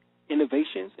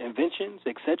 innovations, inventions,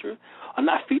 etc., are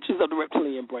not features of the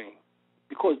reptilian brain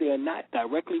because they are not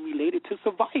directly related to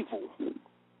survival.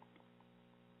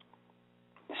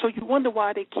 So you wonder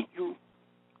why they keep you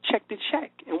check to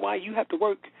check and why you have to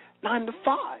work 9 to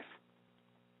 5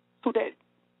 so that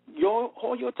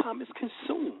all your time is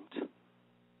consumed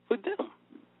for them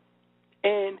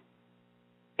and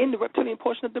in the reptilian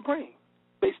portion of the brain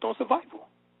based on survival.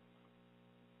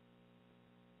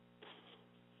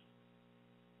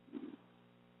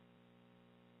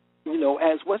 You know,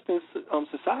 as Western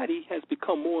society has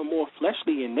become more and more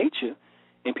fleshly in nature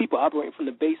and people operate from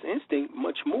the base instinct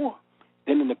much more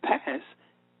than in the past,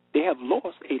 they have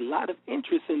lost a lot of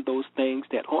interest in those things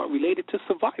that aren't related to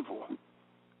survival.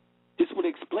 This would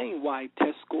explain why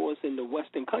test scores in the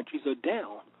Western countries are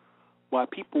down, why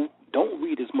people don't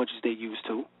read as much as they used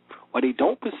to, why they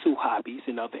don't pursue hobbies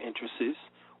and other interests,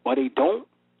 why they don't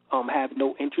have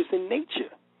no interest in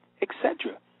nature,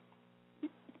 etc.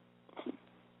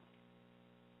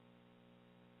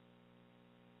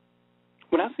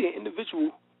 When I see an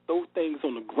individual throw things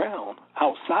on the ground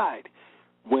outside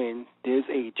when there's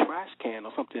a trash can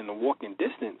or something in the walking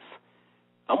distance,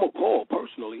 I'm appalled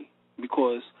personally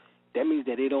because that means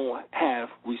that they don't have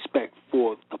respect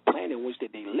for the planet in which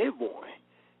that they live on.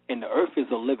 And the earth is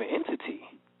a living entity.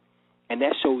 And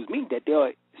that shows me that they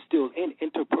are still in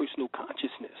interpersonal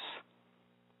consciousness.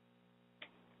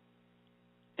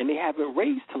 And they haven't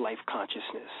raised to life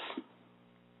consciousness.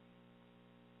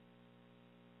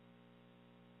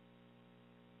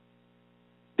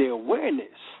 Their awareness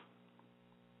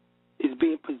is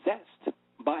being possessed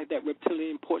by that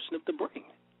reptilian portion of the brain.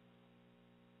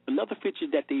 Another feature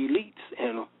that the elites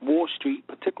and Wall Street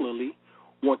particularly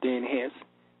want to enhance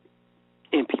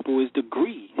in people is the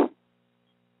greed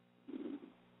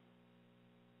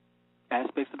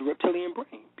aspects of the reptilian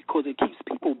brain because it keeps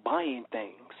people buying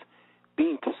things,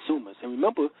 being consumers. And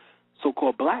remember,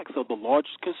 so-called blacks are the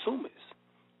largest consumers.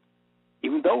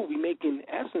 Even though we make, in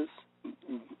essence,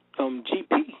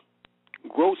 GP,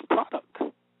 gross product,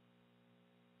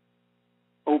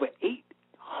 over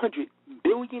 $800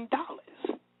 billion.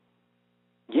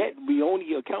 Yet we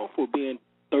only account for being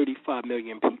 35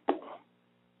 million people.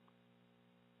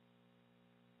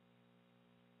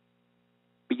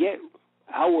 But yet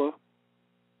our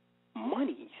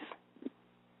monies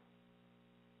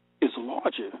is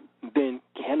larger than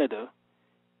Canada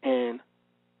and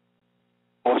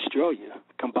Australia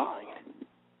combined.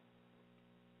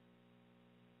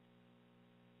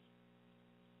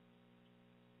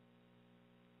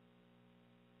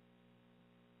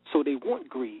 So they want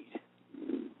greed.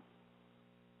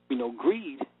 You know,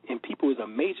 greed in people is a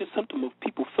major symptom of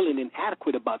people feeling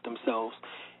inadequate about themselves,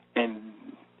 and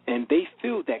they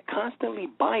feel that constantly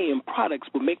buying products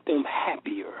will make them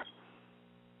happier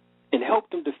and help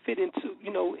them to fit into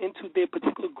their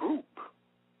particular group.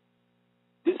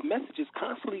 This message is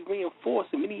constantly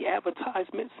reinforced in many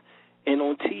advertisements and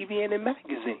on TV and in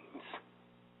magazines.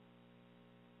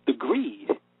 The greed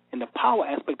and the power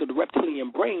aspect of the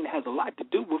reptilian brain has a lot to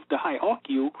do with the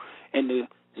hierarchical and the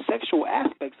sexual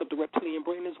aspects of the reptilian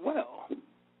brain as well.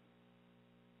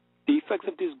 The effects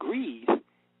of this greed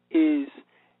is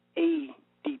a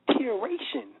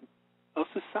deterioration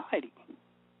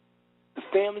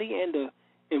family and the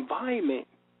environment,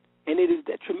 and it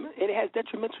has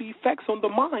detrimental effects on the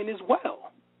mind as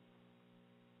well,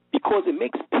 because it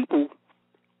makes people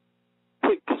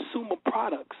put consumer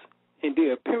products and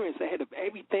their appearance ahead of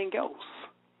everything else.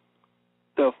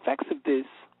 The effects of this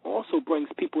also brings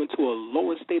people into a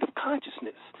lower state of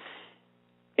consciousness,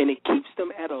 and it keeps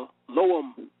them at a lower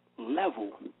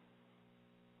level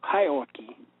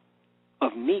hierarchy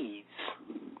of needs.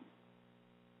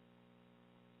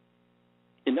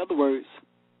 In other words,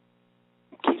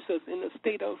 it keeps us in a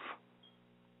state of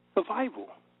survival,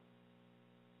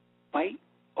 fight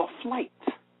or flight.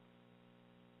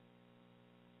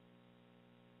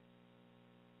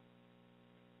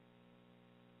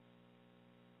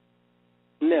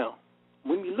 Now,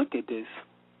 when we look at this,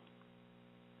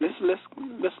 let's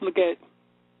look at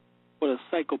what a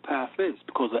psychopath is,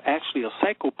 because actually a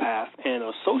psychopath and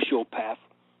a sociopath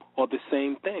are the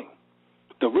same thing.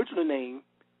 The original name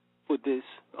for this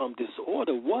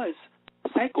disorder was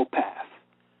psychopath,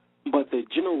 but the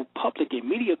general public and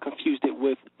media confused it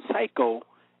with psycho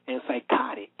and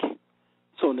psychotic.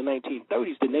 So in the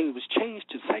 1930s, the name was changed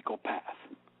to psychopath,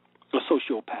 or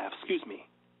sociopath, excuse me.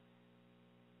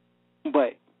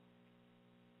 But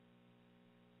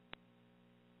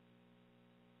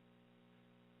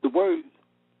the word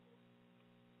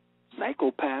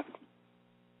psychopath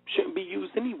shouldn't be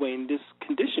used anyway in this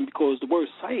condition, because the word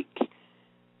psych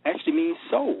actually means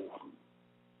soul,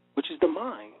 which is the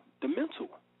mind, the mental.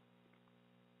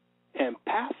 And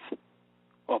path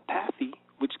or pathy,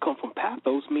 which come from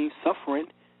pathos, means suffering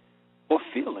or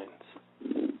feelings.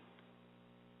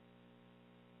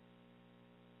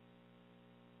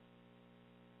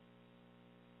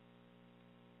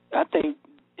 I think,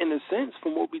 in a sense,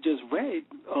 from what we just read,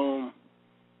 a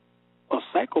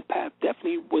psychopath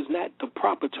definitely was not the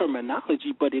proper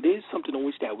terminology, but it is something on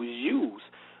which that was used.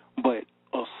 But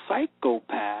a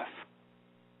psychopath,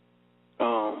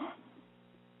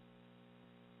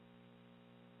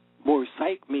 word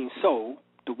psych means soul.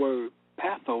 The word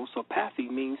pathos or pathy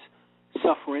means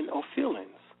suffering or feelings.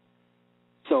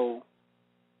 So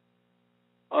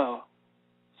a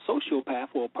sociopath,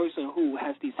 or a person who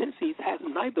has these tendencies, has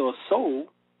neither a soul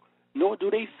nor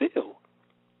do they feel.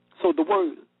 So the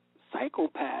word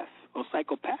psychopath or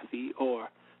psychopathy, or,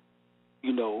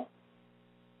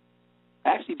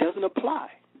 actually doesn't apply.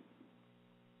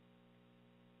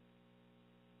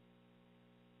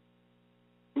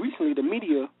 Recently, the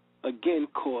media again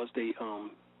caused a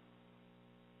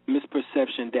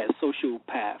misperception that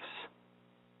sociopaths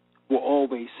were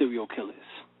always serial killers.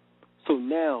 So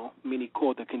now many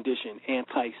call the condition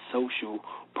antisocial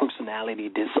personality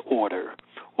disorder,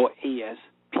 or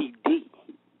ASPD,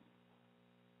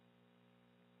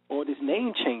 or this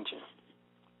name changing,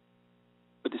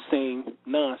 but the same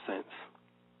nonsense.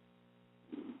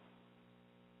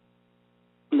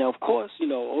 Now, of course,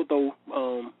 although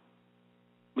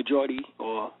majority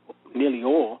or nearly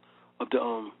all of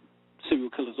the serial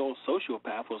killers are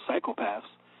sociopaths or psychopaths,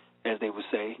 as they would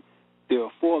say, there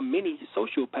are far many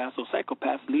sociopaths or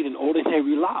psychopaths leading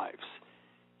ordinary lives.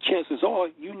 Chances are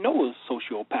you know a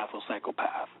sociopath or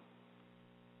psychopath.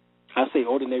 I say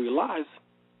ordinary lives,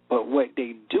 but what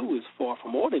they do is far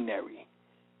from ordinary.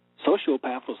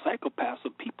 Sociopaths or psychopaths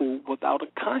are people without a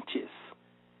conscience.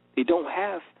 They don't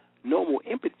have normal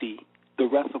empathy the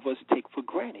rest of us take for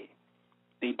granted.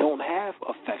 They don't have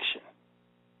affection,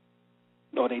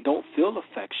 or they don't feel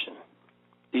affection.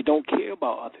 They don't care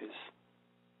about others.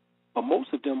 But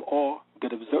most of them are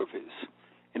good observers,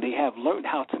 and they have learned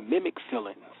how to mimic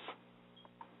feelings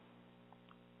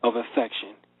of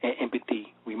affection and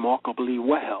empathy remarkably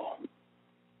well.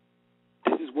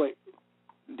 This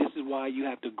is why you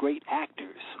have the great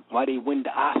actors, why they win the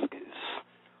Oscars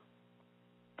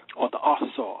or the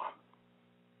Oscar,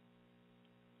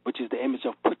 which is the image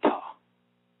of Ptah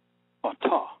or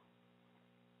Ta.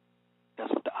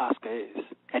 That's what the Oscar is,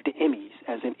 at the Emmys,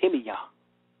 as in Emmya.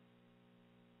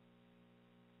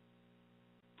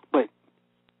 But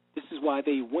this is why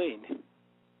they win,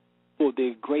 for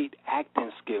their great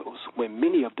acting skills, when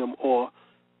many of them are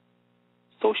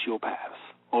sociopaths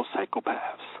or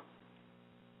psychopaths.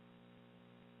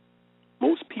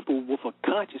 Most people with a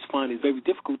conscience find it very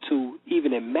difficult to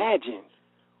even imagine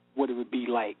what it would be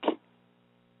like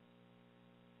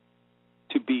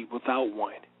to be without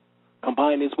one.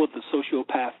 Combine this with the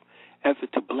sociopath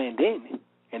effort to blend in,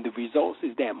 and the result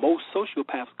is that most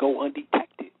sociopaths go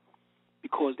undetected.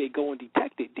 Because they go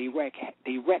undetected, they wreak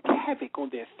havoc on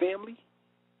their family,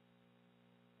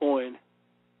 on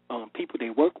people they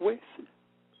work with,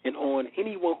 and on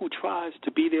anyone who tries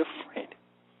to be their friend.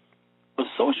 A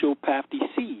sociopath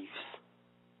deceives,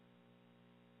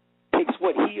 takes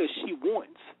what he or she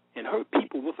wants and hurt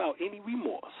people without any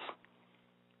remorse.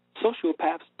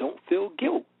 Sociopaths don't feel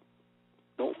guilt,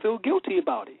 don't feel guilty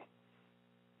about it.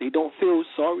 They don't feel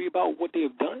sorry about what they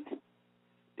have done.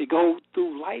 They go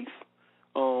through life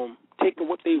taking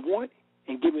what they want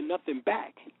and giving nothing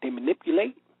back. They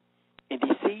manipulate and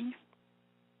deceive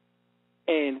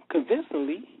and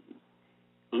convincingly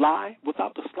lie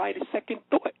without the slightest second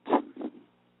thought.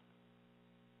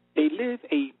 They live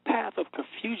a path of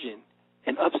confusion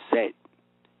and upset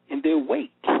in their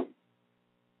wake.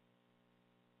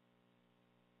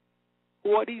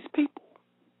 Who are these people?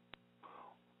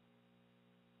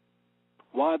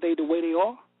 Why are they the way they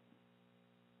are?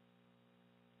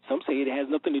 Some say it has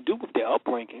nothing to do with their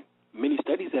upbringing. Many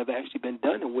studies have actually been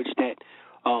done in which that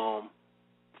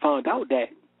found out that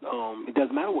it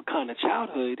doesn't matter what kind of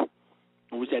childhood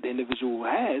in which that individual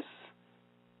has,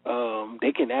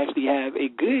 they can actually have a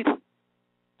good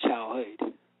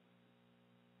childhood.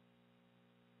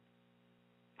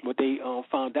 What they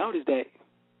found out is that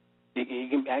it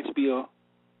can actually be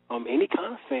any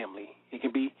kind of family. It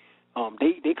can be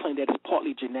they claim that it's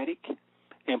partly genetic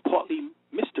and partly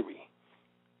mystery.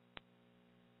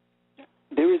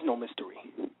 There is no mystery.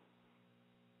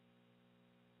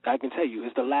 I can tell you,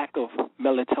 it's the lack of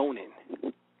melatonin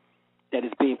that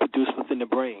is being produced within the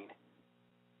brain.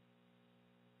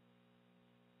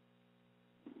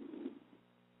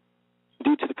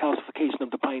 Due to the calcification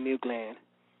of the pineal gland,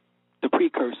 the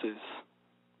precursors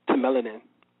to melanin,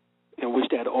 in which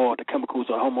that are the chemicals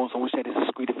or hormones in which that is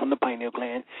secreted from the pineal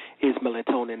gland, is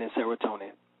melatonin and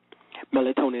serotonin.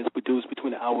 Melatonin is produced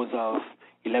between the hours of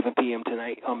 11 p.m.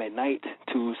 at night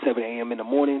to 7 a.m. in the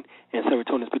morning, and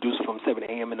serotonin is produced from 7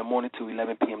 a.m. in the morning to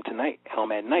 11 p.m.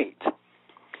 at night.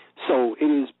 So it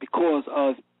is because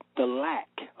of the lack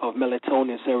of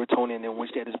melatonin and serotonin in which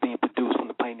that is being produced from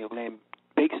the pineal gland,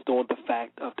 based on the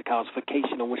fact of the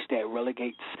calcification in which that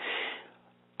relegates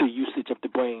the usage of the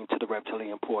brain to the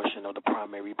reptilian portion of the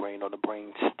primary brain or the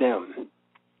brain stem,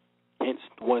 hence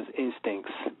one's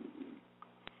instincts.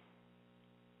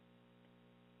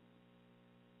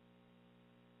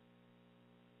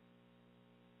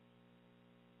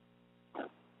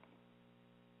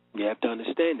 You have to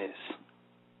understand this.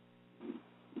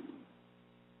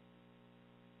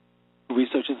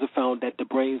 Researchers have found that the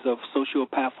brains of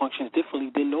sociopath functions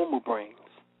differently than normal brains,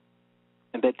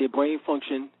 and that their brain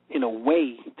function in a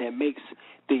way that makes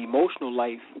the emotional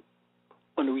life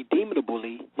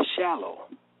unredeemably shallow,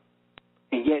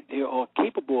 and yet they are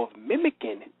capable of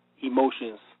mimicking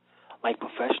emotions like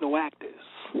professional actors.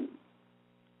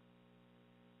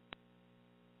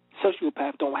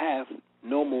 Sociopaths don't have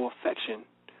normal affection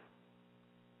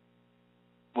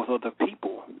with other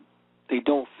people. They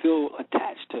don't feel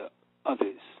attached to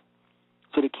others,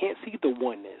 so they can't see the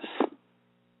oneness.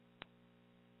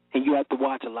 And you have to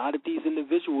watch a lot of these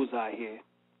individuals out here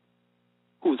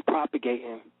who is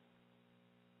propagating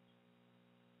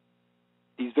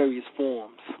these various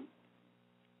forms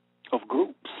of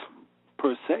groups,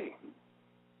 per se,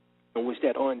 in which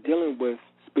that aren't dealing with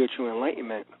spiritual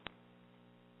enlightenment.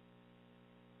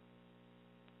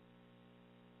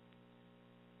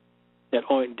 That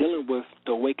aren't dealing with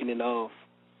the awakening of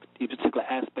these particular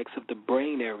aspects of the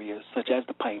brain areas, such as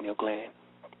the pineal gland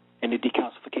and the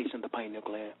decalcification of the pineal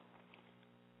gland.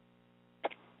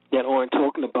 That aren't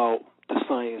talking about the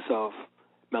science of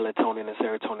melatonin and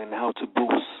serotonin and how to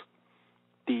boost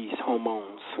these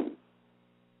hormones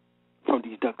from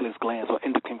these ductless glands or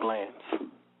endocrine glands.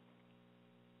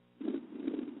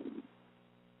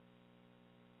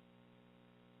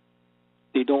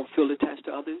 They don't feel attached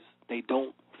to others. They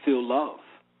don't feel love.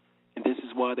 And this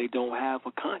is why they don't have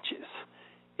a conscience.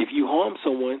 If you harm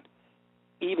someone,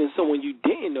 even someone you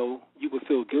didn't know, you would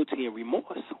feel guilty and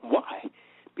remorse. Why?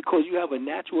 Because you have a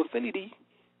natural affinity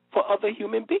for other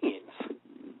human beings.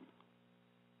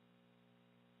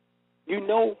 You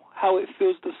know how it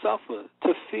feels to suffer,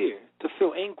 to fear, to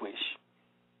feel anguish.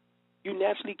 You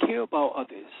naturally care about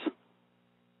others.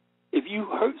 If you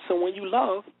hurt someone you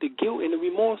love, the guilt and the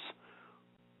remorse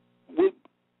would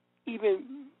even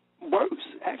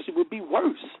would be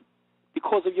worse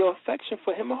because of your affection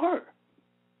for him or her.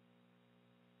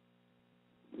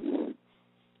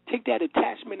 Take that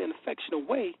attachment and affection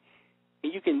away,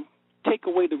 and you can take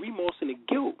away the remorse and the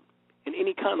guilt and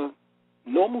any kind of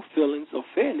normal feelings of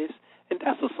fairness, and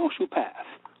that's a sociopath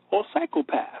or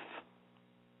psychopath.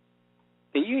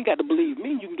 And you ain't got to believe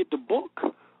me. You can get the book,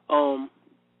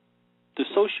 The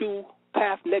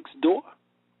Sociopath Next Door,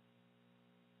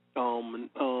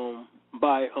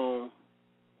 by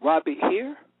Robert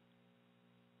Hare.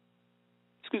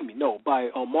 By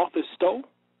Martha Stowe,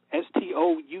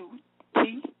 Stout,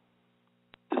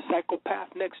 The psychopath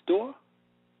next door,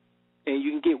 and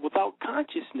you can get Without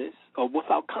Consciousness, or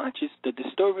Without Conscious, The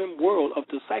Disturbing World of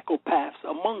the Psychopaths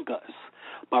Among Us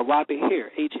by Robert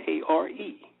Hare, Hare,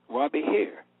 Robert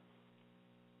Hare.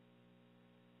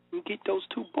 You get those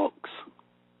two books.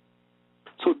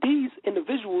 So these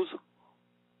individuals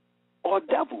are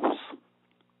devils.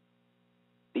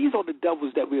 These are the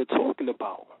devils that we are talking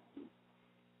about.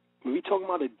 When we talking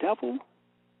about a devil,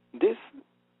 this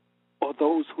are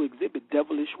those who exhibit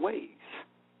devilish ways.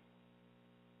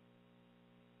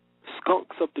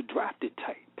 Skunks of the drafted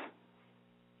type.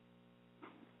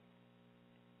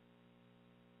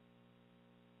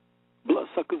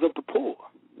 Bloodsuckers of the poor.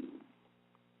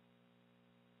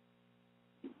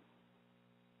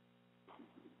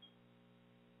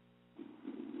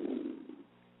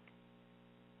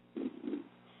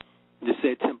 Just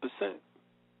said 10%.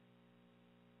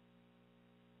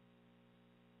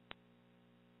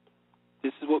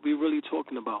 This is what we're really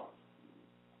talking about.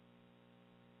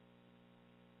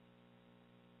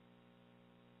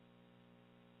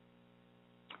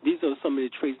 These are some of the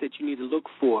traits that you need to look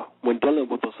for when dealing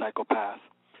with a psychopath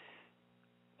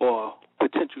or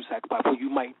potential psychopath, who you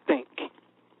might think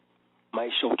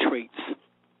might show traits.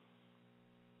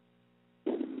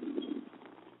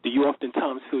 Do you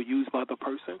oftentimes feel used by the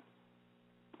person?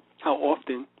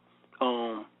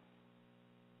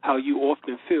 How you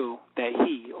often feel that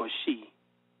he or she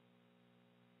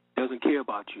doesn't care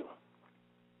about you?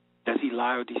 Does he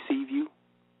lie or deceive you?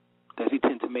 Does he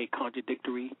tend to make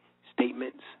contradictory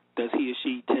statements? Does he or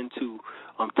she tend to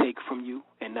take from you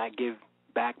and not give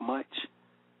back much?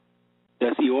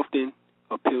 Does he often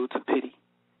appeal to pity?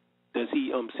 Does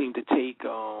he seem to take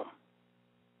or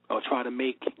try to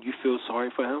make you feel sorry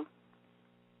for him?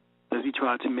 Does he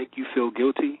try to make you feel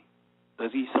guilty?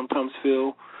 Does he sometimes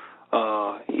feel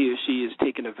he or she is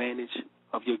taking advantage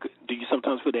of your? Do you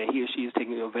sometimes feel that he or she is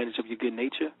taking advantage of your good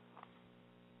nature?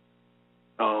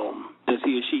 Does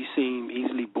he or she seem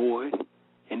easily bored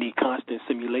and need constant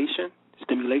stimulation?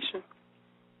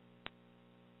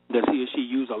 Does he or she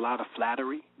use a lot of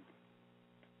flattery?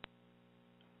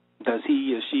 Does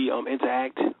he or she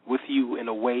interact with you in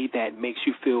a way that makes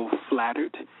you feel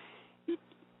flattered,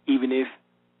 even if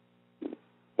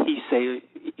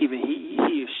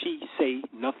he or she say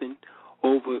nothing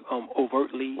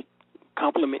overtly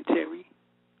complimentary?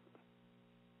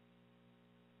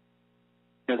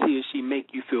 Does he or she make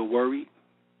you feel worried?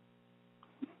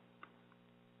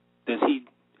 Does he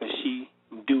or she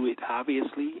do it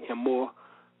obviously and more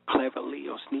cleverly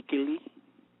or sneakily?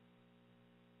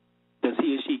 Does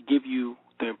he or she give you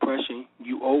the impression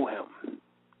you owe him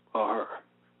or her?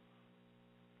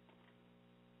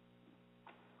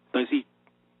 Does he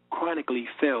chronically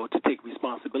fail to take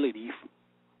responsibility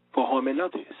for harming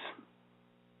others?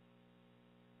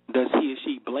 Does he or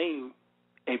she blame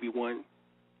everyone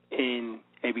and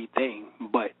everything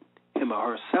but him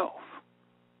or herself?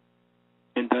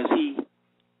 And does he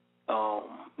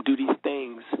do these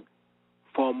things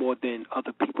far more than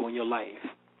other people in your life?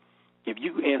 If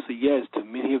you answer yes to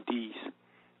many of these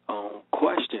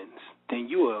questions, then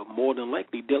you are more than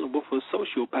likely dealing with a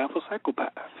sociopath or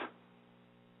psychopath.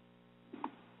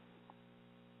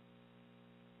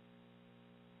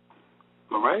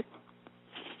 All right?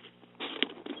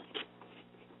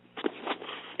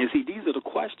 And see, these are the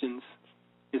questions.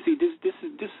 And see,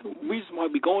 this reason why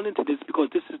we're going into this, because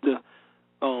this is the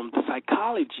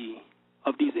psychology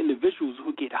of these individuals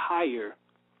who get hired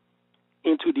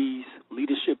into these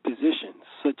leadership positions,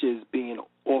 such as being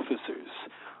officers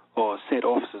or said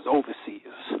officers,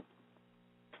 overseers,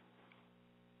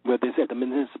 whether it's at the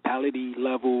municipality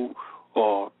level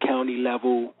or county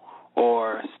level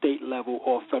or state level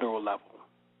or federal level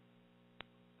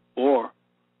or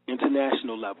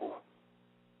international level.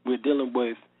 We're dealing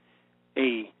with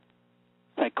a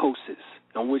psychosis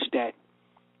in which that,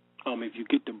 if you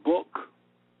get the book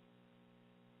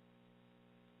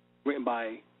written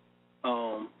by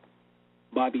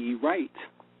Bobby E. Wright,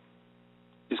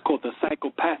 it's called The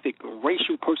Psychopathic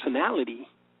Racial Personality.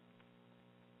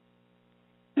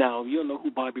 Now, you don't know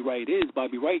who Bobby Wright is.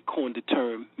 Bobby Wright coined the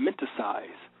term menticize,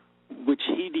 which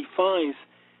he defines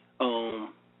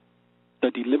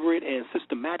the deliberate and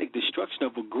systematic destruction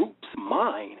of a group's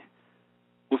mind,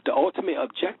 with the ultimate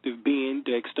objective being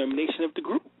the extermination of the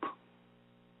group.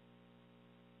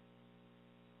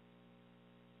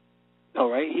 All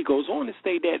right, he goes on to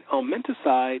state that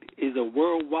menticide is a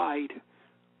worldwide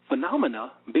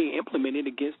phenomena being implemented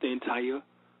against the entire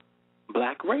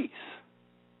black race.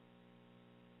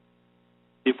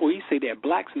 Therefore, he say that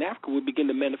blacks in Africa will begin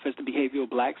to manifest the behavior of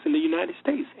blacks in the United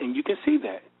States, and you can see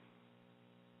that.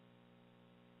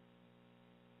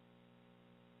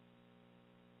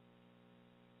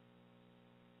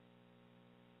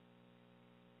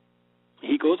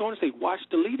 goes on to say, watch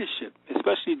the leadership,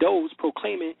 especially those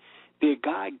proclaiming their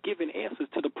God-given answers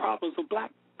to the problems of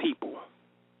black people.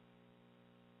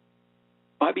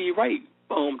 Bobby Wright,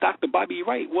 Dr. Bobby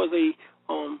Wright was a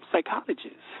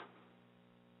psychologist,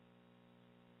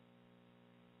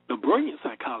 a brilliant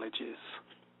psychologist,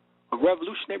 a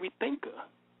revolutionary thinker,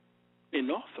 an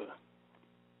author.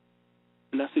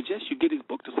 And I suggest you get his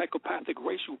book, The Psychopathic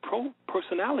Racial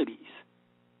Personalities.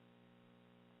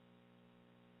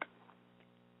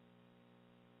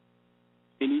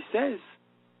 And he says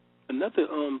another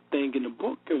thing in the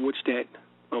book in which that,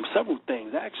 several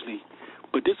things actually,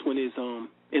 but this one is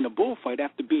in a bullfight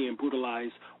after being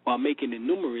brutalized while making the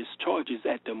numerous charges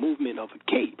at the movement of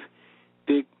a cape,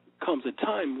 there comes a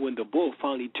time when the bull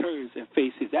finally turns and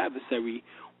faces his adversary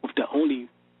with the only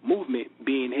movement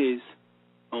being his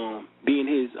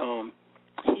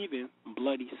heaving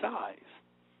bloody sides.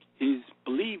 It is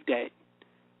believed that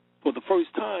for the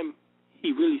first time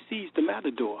he really sees the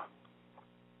matador.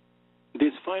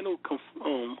 This final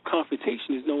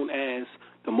confrontation is known as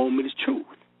the moment of truth.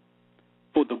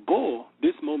 For the bull,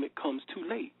 this moment comes too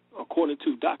late. According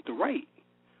to Dr. Wright,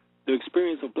 the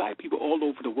experience of black people all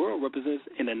over the world represents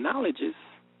an analogous,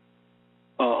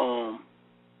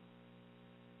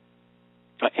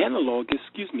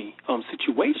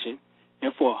 situation.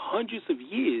 And for hundreds of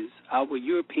years, our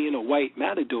European or white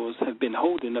matadors have been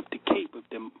holding up the cape of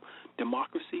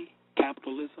democracy,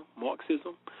 capitalism,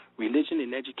 Marxism, religion,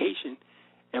 and education.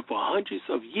 And for hundreds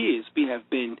of years, we have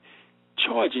been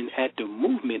charging at the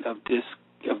movement of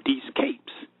these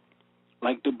capes.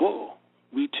 Like the bull,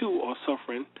 we too are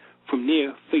suffering from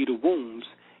near fatal wounds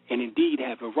and indeed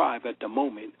have arrived at the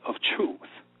moment of truth.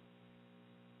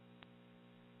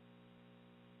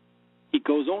 He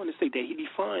goes on to say that he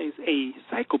defines a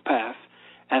psychopath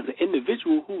as an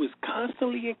individual who is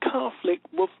constantly in conflict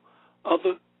with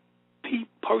other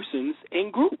persons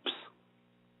and groups.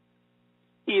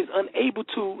 He is unable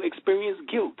to experience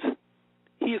guilt.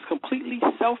 He is completely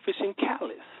selfish and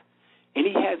callous, and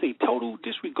he has a total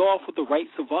disregard for the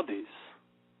rights of others.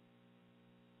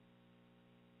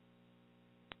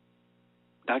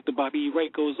 Dr. Bobby E.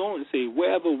 Wright goes on to say,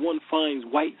 wherever one finds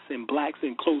whites and blacks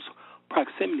in close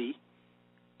proximity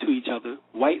to each other,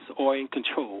 whites are in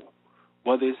control,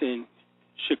 whether it's in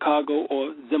Chicago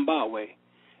or Zimbabwe,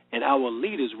 and our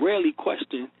leaders rarely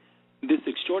question this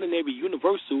extraordinary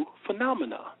universal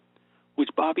phenomena, which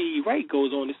Bobby E. Wright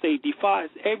goes on to say defies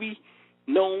every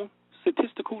known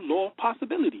statistical law of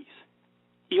possibilities.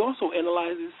 He also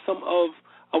analyzes some of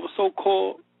our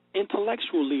so-called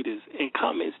intellectual leaders and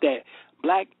comments that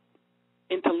black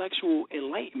intellectual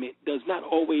enlightenment does not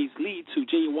always lead to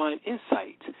genuine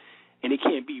insight, and it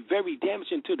can be very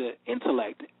damaging to the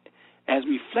intellect as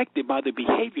reflected by the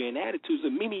behavior and attitudes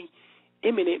of many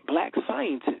eminent black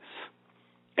scientists.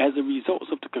 As a result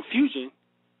of the confusion,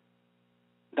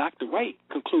 Dr. Wright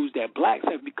concludes that blacks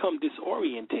have become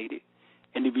disorientated,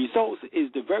 and the result is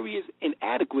the various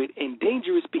inadequate and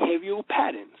dangerous behavioral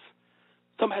patterns.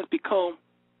 Some has become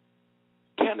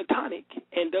catatonic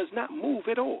and does not move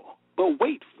at all, but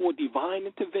wait for divine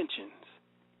interventions.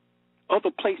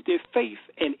 Others place their faith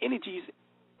and energies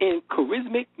in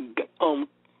charismatic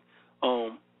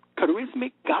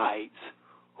guides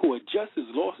who are just as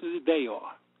lost as they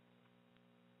are.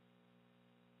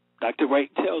 Dr. Wright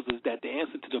tells us that the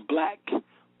answer to the black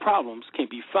problems can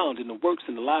be found in the works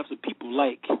and the lives of people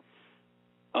like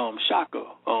Shaka,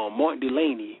 Martin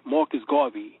Delaney, Marcus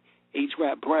Garvey, H.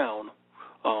 Rap Brown,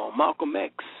 Malcolm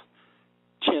X,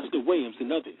 Chancellor Williams,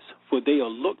 and others, for they are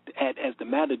looked at as the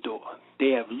matador.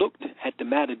 They have looked at the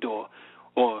matador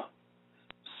or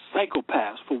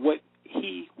psychopaths for what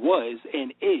he was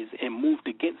and is and moved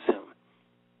against him.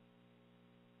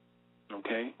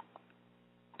 Okay?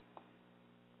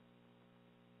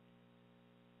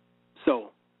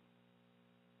 So,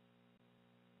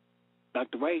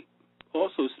 Dr. Wright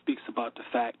also speaks about the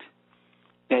fact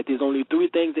that there's only three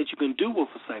things that you can do with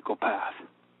a psychopath.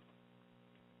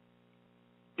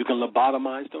 You can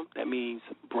lobotomize them, that means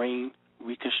brain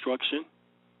reconstruction,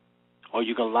 or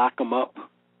you can lock them up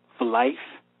for life,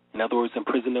 in other words,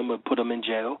 imprison them and put them in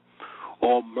jail,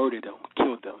 or murder them,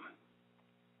 kill them.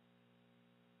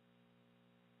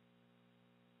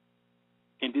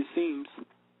 And this seems,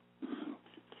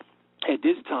 at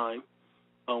this time,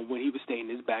 when he was stating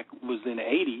this back was in the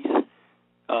 80s,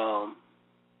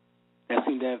 that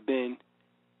seemed to have been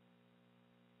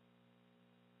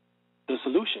the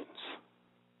solutions.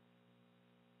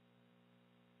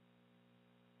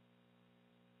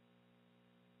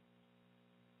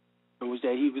 It was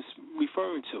that he was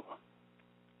referring to.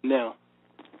 Now,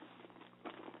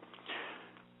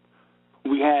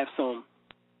 we have some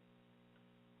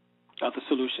other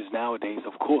solutions nowadays,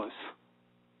 of course,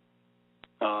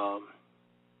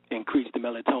 increase the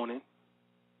melatonin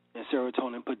and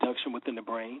serotonin production within the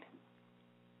brain,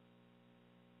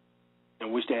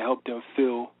 in which they help them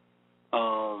feel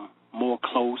more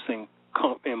close and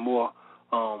more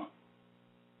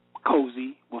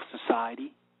cozy with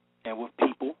society and with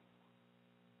people.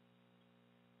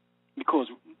 Because,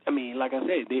 I mean, like I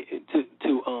said,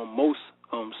 to most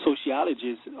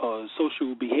sociologists or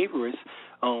social behaviorists,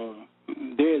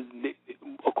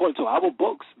 according to our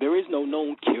books, there is no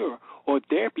known cure or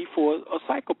therapy for a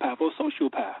psychopath or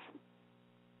sociopath.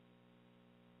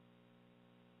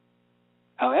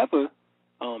 However,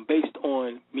 based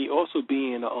on me also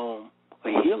being a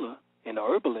healer and a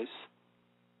herbalist,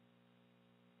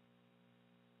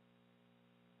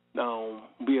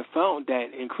 we have found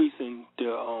that increasing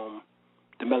the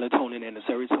melatonin and the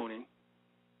serotonin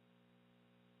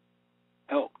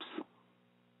helps.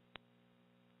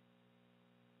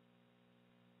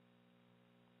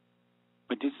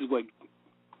 But this is what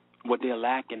they're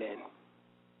lacking in,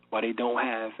 why they don't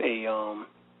have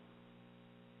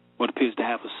what appears to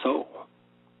have a soul,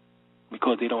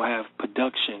 because they don't have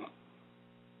production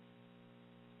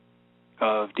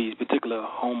of these particular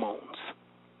hormones.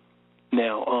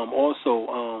 Now,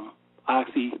 also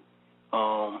oxytocin.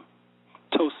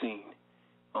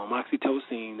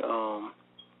 Oxytocin,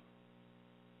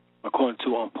 according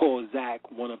to Paul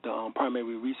Zak, one of the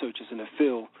primary researchers in the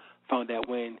field, found that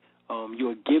when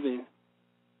you give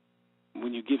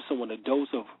someone a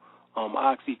dose of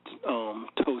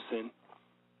oxytocin,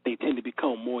 they tend to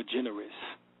become more generous.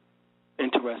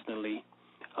 Interestingly,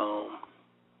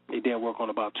 they did work on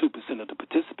about 2% of the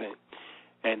participant,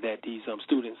 and that these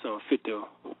students fit the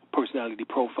personality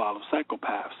profile of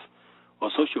psychopaths or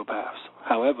sociopaths.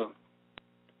 However,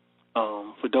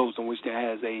 for those in which there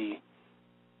has a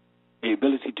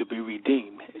ability to be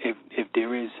redeemed, if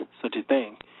there is such a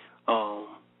thing,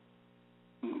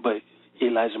 but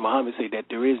Elijah Muhammad said that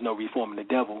there is no reforming the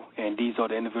devil, and these are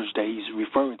the individuals that he's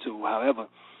referring to. However,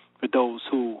 for those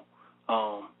who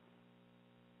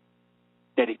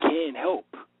that it can help,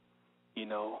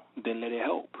 then let it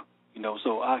help.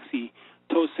 So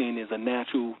oxytocin is a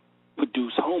natural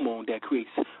produced hormone that creates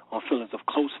feelings of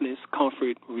closeness,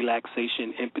 comfort,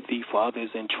 relaxation, empathy for others,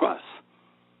 and trust.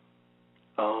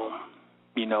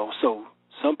 So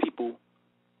some people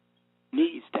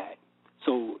needs that.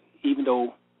 So even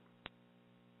though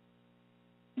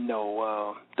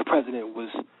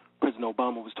President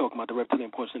Obama was talking about the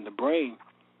reptilian portion of the brain,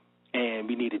 and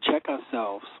we need to check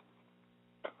ourselves.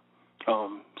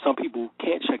 Some people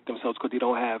can't check themselves because they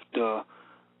don't have the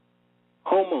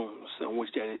hormones in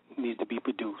which that it needs to be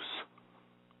produced,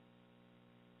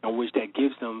 in which that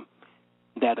gives them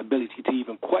that ability to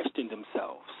even question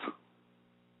themselves.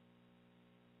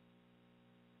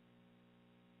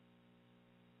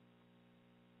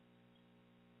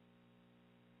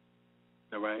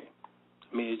 All right?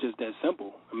 I mean, it's just that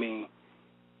simple. I mean,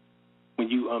 when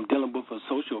you dealing with a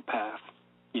sociopath,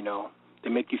 they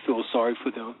make you feel sorry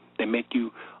for them. They make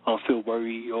you feel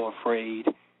worried or afraid.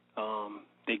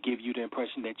 They give you the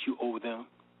impression that you owe them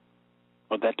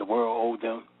or that the world owed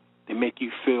them. They make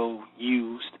you feel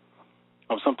used.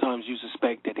 Sometimes you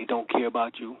suspect that they don't care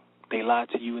about you. They lie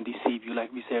to you and deceive you,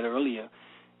 like we said earlier.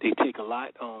 They take a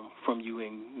lot from you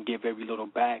and give very little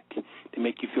back. They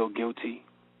make you feel guilty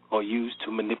or used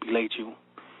to manipulate you.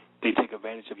 They take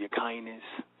advantage of your kindness.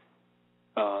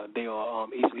 They are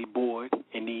easily bored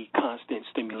and need constant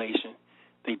stimulation.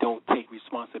 They don't take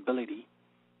responsibility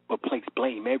but place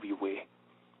blame everywhere.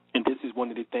 And this is one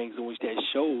of the things in which that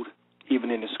showed even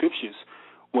in the scriptures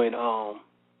when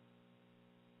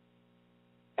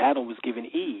Adam was given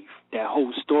Eve. That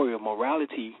whole story of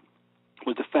morality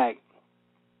was the fact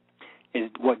is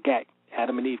what got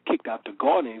Adam and Eve kicked out the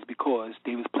garden is because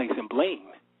they was placing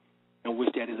blame, in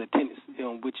which that is a tendency,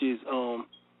 which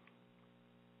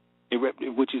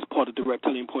is part of the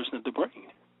reptilian portion of the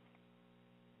brain.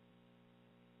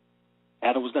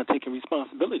 Adam was not taking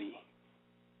responsibility.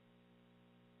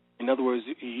 In other words,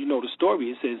 the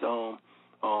story. It says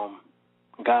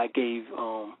God gave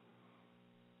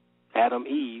Adam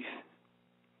Eve,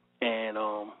 and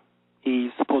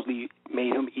he supposedly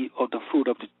made him eat of the fruit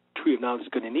of the tree of knowledge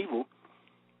of good and evil.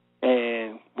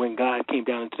 And when God came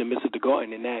down into the midst of the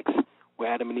garden and asked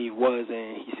where Adam and Eve was,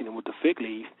 and he seen them with the fig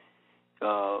leaf,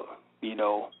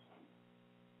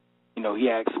 he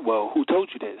asked, well, who told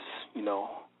you this?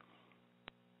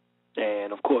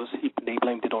 And of course, they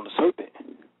blamed it on the serpent.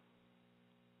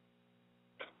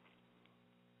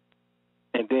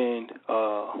 And then,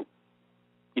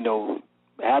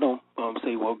 Adam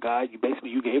say, well, God,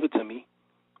 you gave it to me.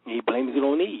 And he blames it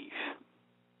on Eve.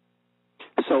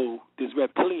 So this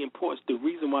reptilian portion, the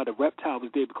reason why the reptile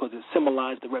was there because it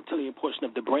symbolized the reptilian portion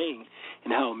of the brain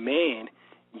and how man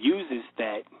uses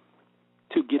that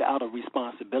to get out of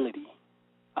responsibility,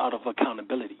 out of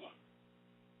accountability.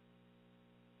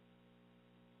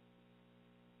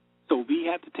 So we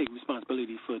have to take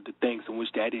responsibility for the things in which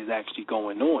that is actually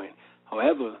going on.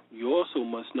 However, you also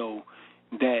must know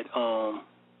that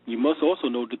you must also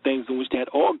know the things in which that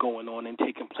are going on and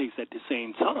taking place at the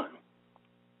same time.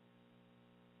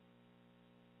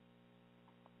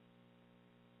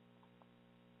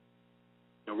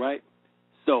 All right?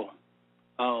 So,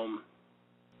 all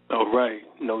right,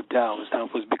 no doubt. It's time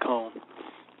for us to become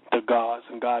the gods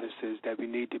and goddesses that we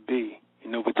need to be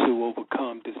in order to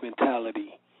overcome this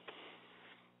mentality.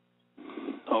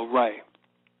 All right.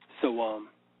 So,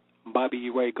 Bobby E.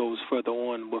 Ray goes further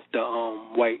on with the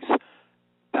whites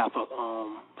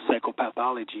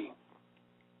psychopathology,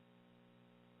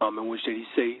 in which that he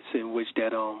states, in which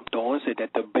that Dawn said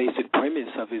that the basic premise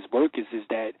of his work is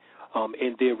that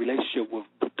in their relationship with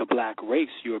the black race,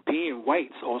 European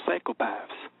whites are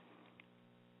psychopaths.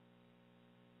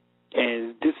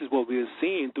 And this is what we're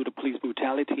seeing through the police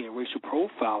brutality and racial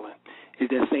profiling, is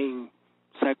that same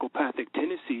psychopathic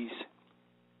tendencies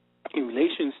in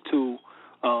relations to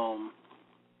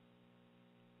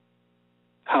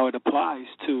how it applies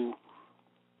to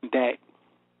that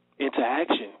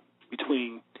interaction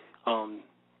between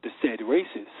the said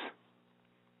races.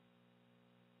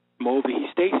 Moreover, he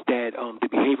states that the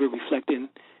behavior reflecting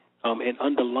an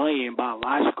underlying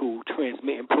biological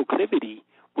transmitting proclivity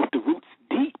with the roots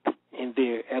deep in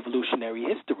their evolutionary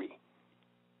history.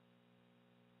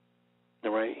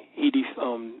 All right.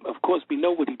 Of course, we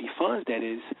know what he defines that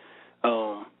is.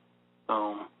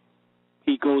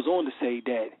 He goes on to say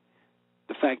that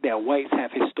the fact that whites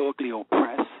have historically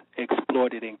oppressed,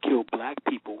 exploited, and killed black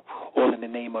people, all in the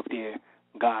name of their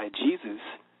God Jesus,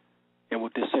 and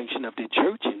with the sanction of their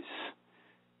churches,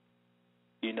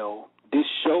 this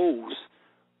shows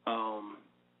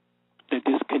that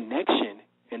this connection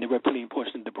in the reptilian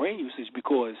portion of the brain usage,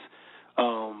 because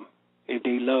if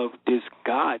they love this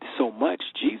God so much,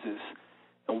 Jesus,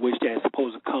 in which they're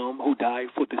supposed to come, who died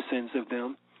for the sins of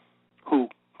them, who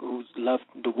loved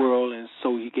the world, and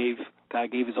so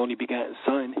God gave his only begotten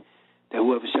Son, that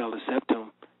whoever shall accept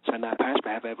him shall not perish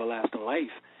but have everlasting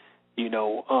life.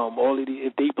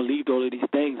 If they believed all of these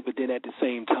things, but then at the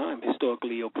same time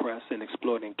historically oppress and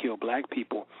exploit and kill black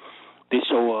people, they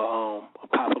show a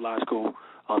pathological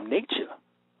nature,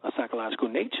 a psychological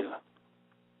nature.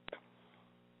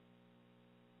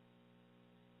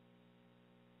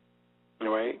 All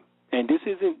right, and this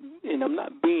isn't, and I'm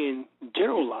not being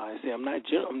generalized here. I'm not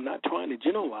trying to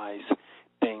generalize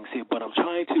things here, but I'm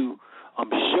trying to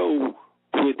show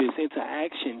where this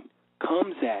interaction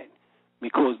comes at,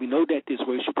 because we know that there's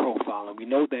racial profiling, we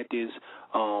know that there's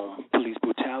police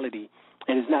brutality,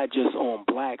 and it's not just on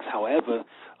blacks. However,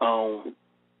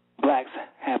 blacks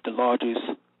have the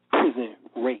largest prison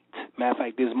rate. Matter of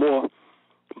fact, there's more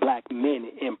black men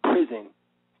in prison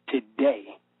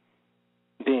today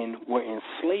than were in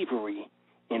slavery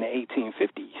in the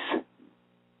 1850s.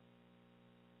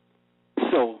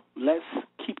 So let's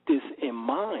keep this in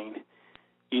mind,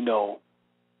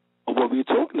 of what we're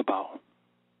talking about.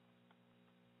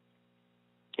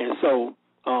 And so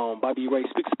Bobby Ray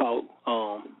speaks about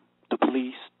the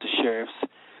police, the sheriffs,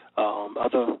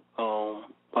 other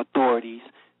authorities,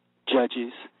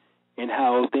 judges, and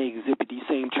how they exhibit these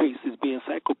same traits as being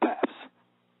psychopaths.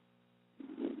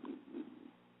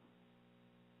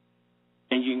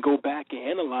 And you can go back and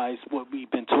analyze what we've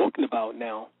been talking about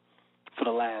now for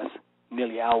the last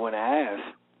nearly hour and a half.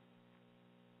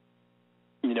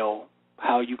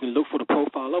 How you can look for the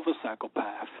profile of a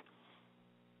psychopath.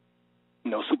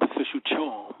 Superficial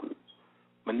charm,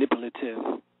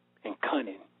 manipulative, and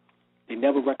cunning. They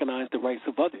never recognize the rights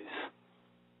of others.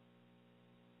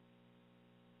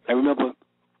 I remember,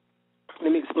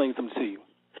 let me explain something to you.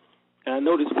 And I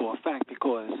know this for a fact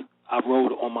because I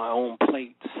rode on my own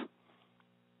plates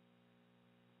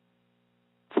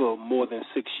for more than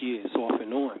 6 years, off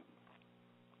and on,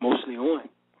 mostly on,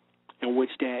 in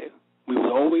which that we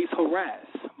were always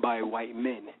harassed by white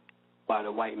men, by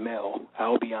the white male,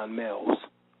 Albion males.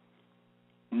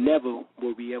 Never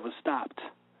were we ever stopped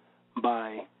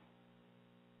by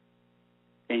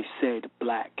a said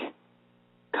black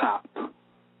cop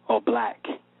or black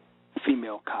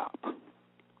female cop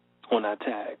on our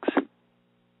tags.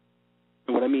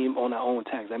 And what I mean on our own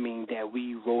tags, I mean that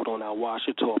we rode on our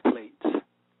Washita plates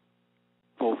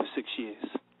for over 6 years.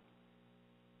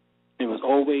 There was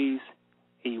always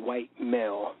a white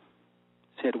male,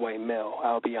 said white male,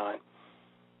 Albion,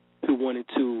 who wanted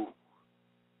to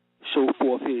show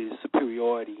forth his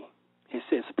superiority, his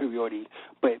sense of superiority,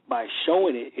 but by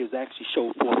showing it, it was actually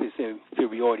show forth his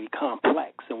inferiority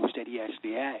complex in which that he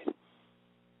actually had.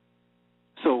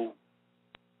 So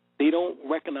they don't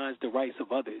recognize the rights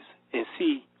of others and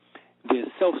see their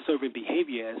self-serving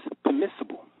behavior as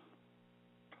permissible.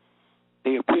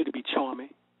 They appear to be charming,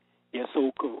 yet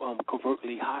so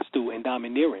covertly hostile and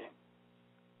domineering,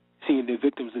 seeing their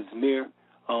victims as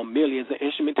merely as an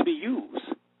instrument to be used.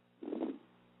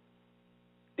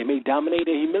 They may dominate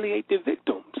and humiliate their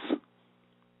victims.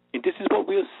 And this is what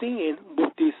we're seeing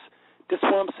with this. That's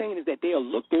what I'm saying is that they are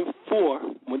looking for,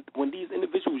 when these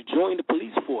individuals join the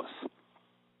police force,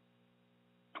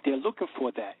 they're looking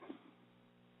for that.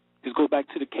 This goes back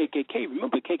to the KKK.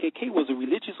 Remember, KKK was a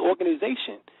religious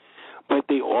organization, but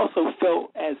they also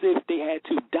felt as if they had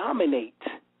to dominate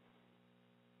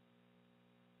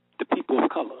the people of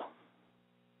color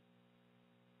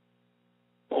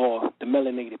or the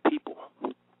melanated people.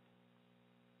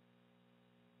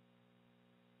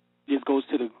 This goes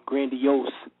to the grandiose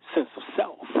sense of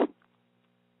self,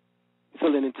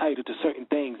 feeling entitled to certain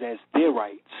things as their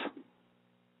rights,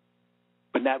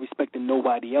 but not respecting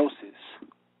nobody else's.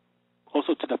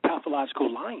 Also to the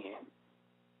pathological lying,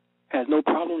 has no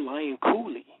problem lying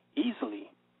coolly,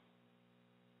 easily,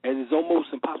 as it's almost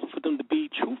impossible for them to be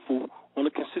truthful on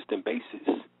a consistent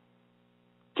basis.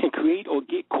 Can create or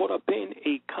get caught up in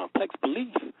a complex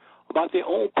belief about their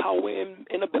own power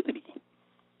and ability.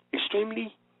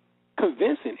 Extremely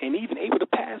convincing and even able to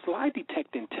pass lie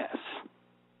detecting tests.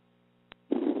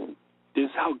 This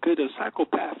is how good a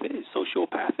psychopath is,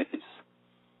 sociopath is.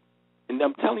 And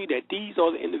I'm telling you that these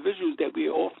are the individuals that we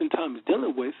are oftentimes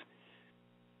dealing with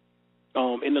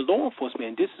in the law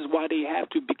enforcement. This is why they have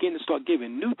to begin to start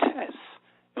giving new tests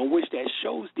in which that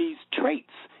shows these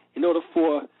traits in order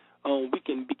for we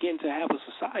can begin to have a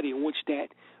society in which that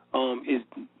is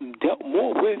dealt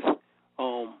more with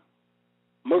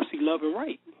mercy, love, and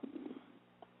right.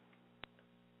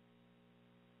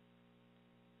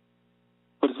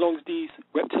 But as long as these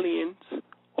reptilians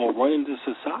are running the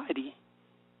society,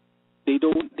 they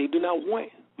do not want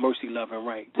mercy, love, and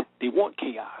right. They want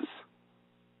chaos,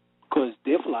 because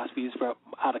their philosophy is for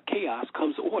out of chaos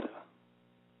comes order.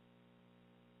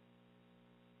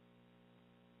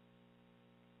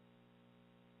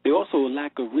 They also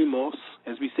lack of remorse,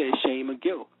 as we said, shame and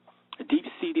guilt, a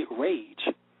deep-seated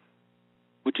rage,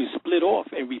 which is split off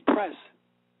and repressed,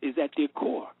 is at their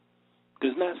core.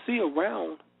 Does not see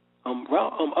around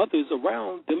others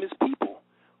around them as people,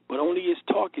 but only as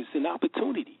targets and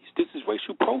opportunities. This is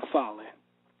racial profiling.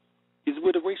 This is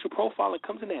where the racial profiling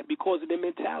comes in at, because of their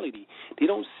mentality. They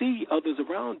don't see others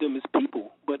around them as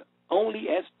people, but only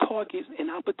as targets and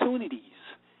opportunities.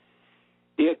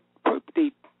 They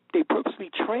purposely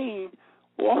train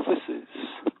officers,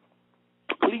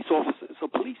 police officers or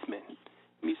policemen.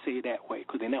 Let me say it that way,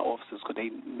 because they're not officers, because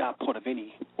they're not part of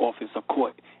any office or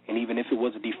court. And even if it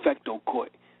was a de facto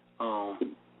court,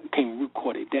 kangaroo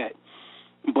court at that.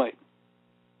 But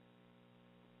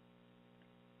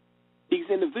these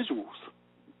individuals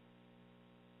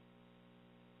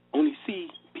only see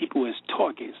people as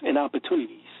targets and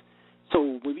opportunities.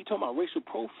 So when we talk about racial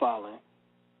profiling,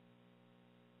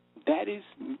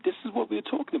 this is what we're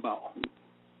talking about.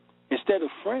 Instead of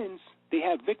friends, they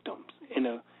have victims and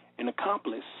an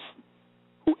accomplice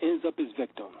who ends up as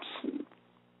victims.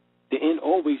 The end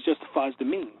always justifies the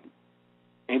mean,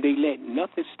 and they let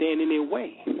nothing stand in their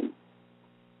way,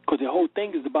 because the whole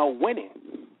thing is about winning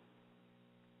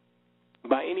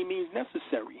by any means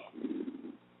necessary.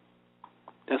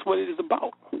 That's what it is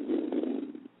about.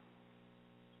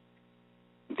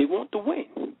 They want to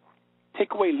win.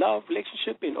 Take away love,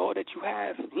 relationship, and all that you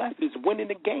have left is winning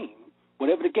the game,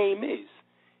 whatever the game is.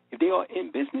 If they are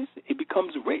in business, it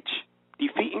becomes rich,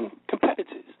 defeating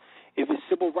competitors. If it's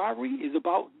civil rivalry, it's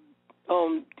about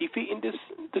defeating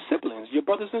the siblings, your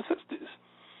brothers and sisters.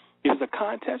 If it's a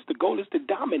contest, the goal is to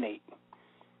dominate.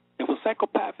 If a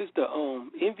psychopath is the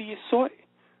envious sort,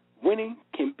 winning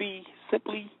can be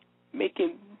simply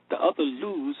making the other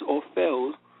lose or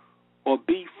fail or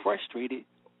be frustrated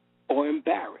or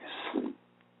embarrassed.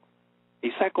 A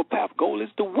psychopath goal is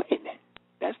to win.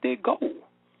 That's their goal.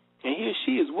 And he or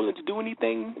she is willing to do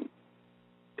anything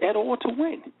at all to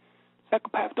win.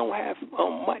 Psychopaths don't have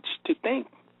much to think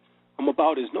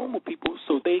about as normal people,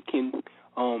 so they can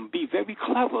be very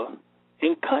clever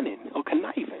and cunning or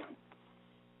conniving.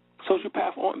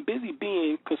 Sociopaths aren't busy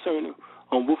being concerned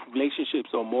with relationships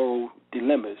or moral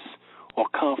dilemmas or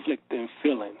conflict and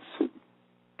feelings,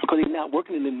 because they're not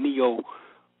working in the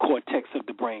neocortex of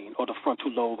the brain or the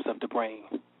frontal lobes of the brain,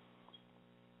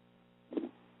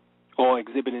 or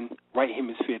exhibiting right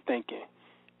hemisphere thinking.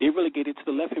 They're relegated to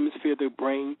the left hemisphere of the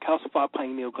brain, calcified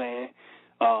pineal gland,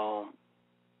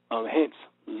 hence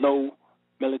low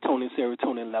melatonin,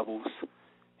 serotonin levels,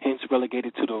 hence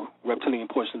relegated to the reptilian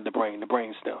portion of the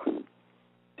brainstem.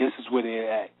 This is where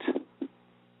they're at.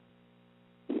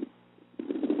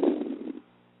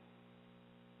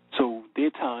 So their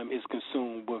time is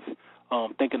consumed with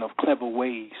thinking of clever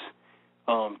ways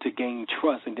to gain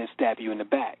trust and then stab you in the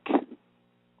back.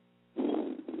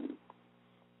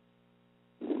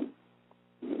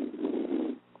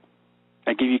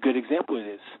 I give you a good example of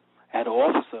this. I had an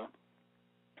officer.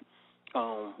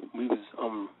 We was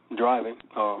driving,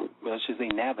 or I should say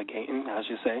navigating, I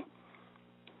should say,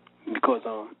 because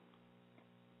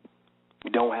we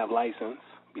don't have license.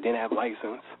 We didn't have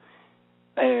license,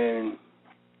 and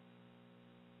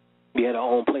we had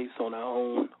our own place on our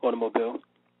own automobile,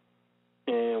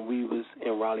 and we was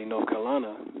in Raleigh, North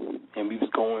Carolina, and we was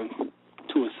going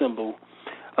to assemble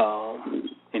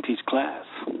and teach class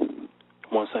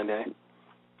one Sunday.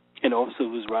 And the officer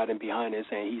was riding behind us,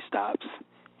 and he stops,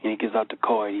 and he gets out the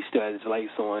car, and he still has his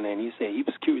lights on, and he said he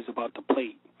was curious about the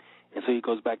plate. And so he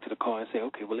goes back to the car and say,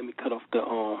 okay, well, let me cut off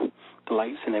the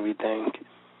lights and everything.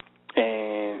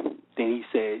 And then he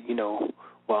said,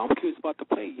 well, I'm curious about the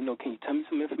plate. Can you tell me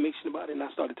some information about it? And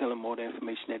I started telling him all the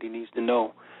information that he needs to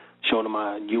know, showing him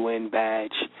my UN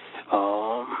badge,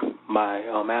 my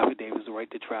affidavits, the right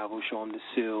to travel, showing him the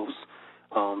seals,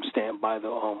 stamped by the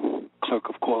clerk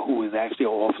of court, who is actually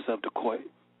an officer of the court,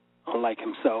 unlike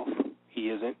himself. He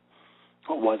isn't,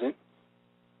 or wasn't.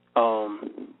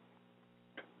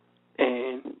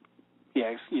 And he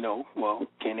asked, well,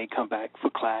 can they come back for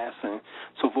class and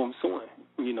so forth and so on.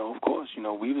 Of course,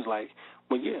 we was like,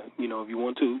 well, yeah, if you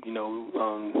want to,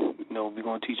 we're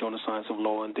going to teach on the science of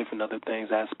law and different other things,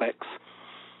 aspects.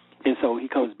 And so he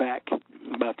comes back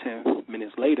about 10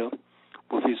 minutes later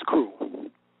with his crew.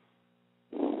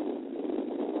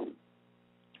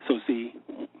 So, see,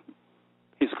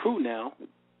 his crew now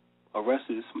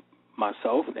arrests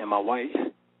myself and my wife.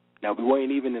 Now, we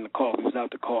weren't even in the car. We was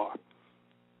out the car.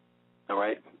 All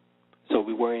right? So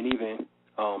we weren't even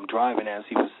driving, as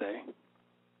he would say.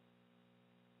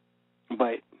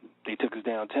 But they took us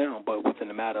downtown. But within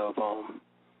a matter of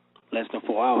less than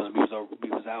 4 hours, we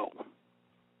was out.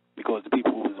 Because the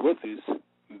people who was with us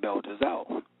bailed us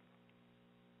out.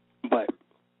 But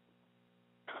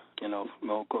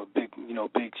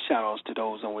big shout outs to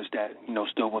those on which that,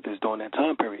 still with us during that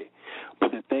time period.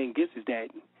 But the thing is that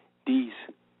these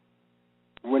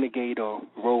renegade or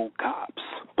rogue cops,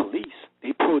 police,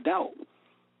 they pulled out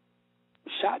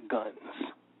shotguns,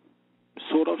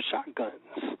 sort of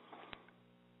shotguns,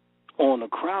 on a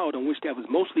crowd in which that was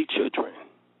mostly children.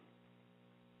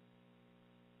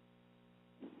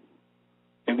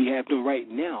 And we have them right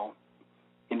now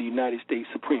in the United States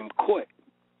Supreme Court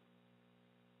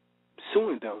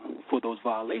suing them for those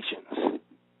violations,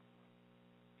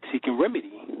 seeking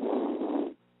remedy,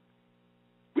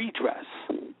 redress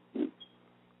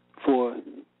for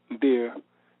their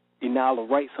denial of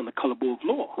rights on the color of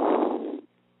law.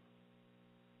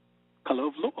 Color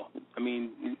of law. I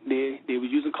mean, they were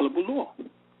using colorable law,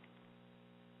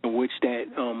 in which that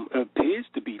appears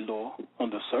to be law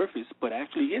on the surface, but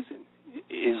actually isn't.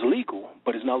 It is legal,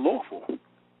 but it's not lawful.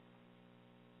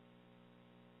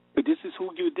 But this is who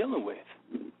you're dealing with.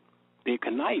 They're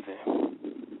conniving.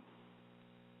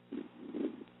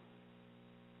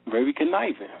 Very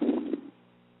conniving.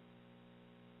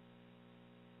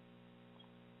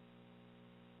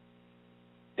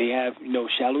 They have,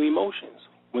 shallow emotions.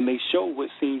 When they show what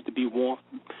seems to be warmth,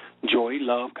 joy,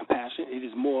 love, compassion, it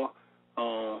is more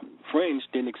fringe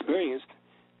than experienced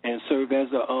and serve as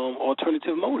an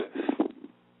alternative motive.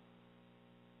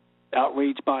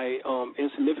 Outraged by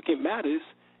insignificant matters,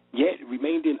 yet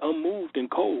remained unmoved and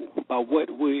cold by what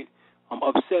would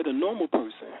upset a normal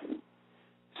person.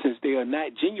 Since they are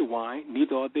not genuine,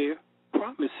 neither are their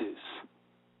promises.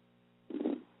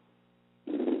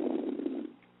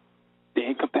 The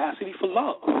incapacity for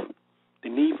love, the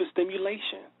need for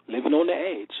stimulation, living on the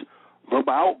edge,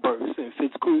 verbal outbursts, and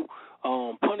physical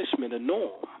punishment are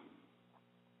norm.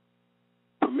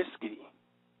 Promiscuity,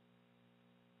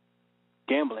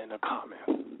 gambling are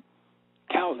common.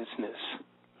 Callousness,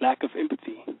 lack of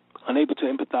empathy, unable to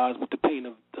empathize with the pain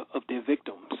of their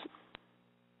victims,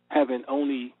 having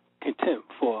only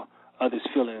contempt for others'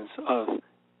 feelings of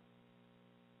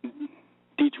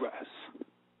detest,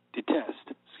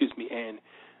 and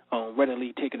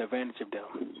readily taking advantage of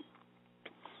them.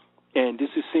 And this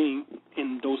is seen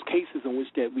in those cases in which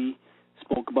that we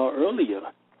spoke about earlier,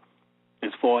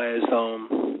 as far as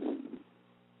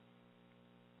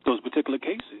those particular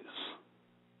cases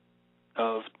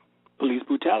of police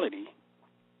brutality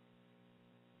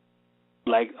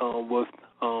like with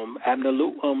Abner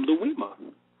Louima.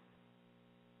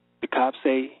 The cops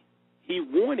say he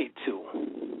wanted to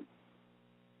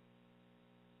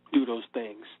do those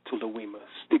things to Louima,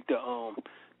 stick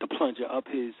the plunger up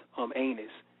his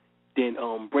anus, then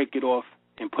break it off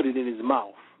and put it in his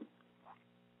mouth.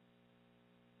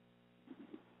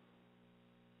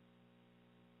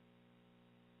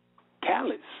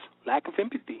 Callous, lack of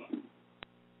empathy,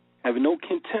 having no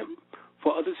contempt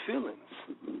for others' feelings,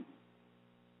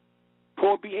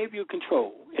 poor behavior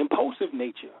control, impulsive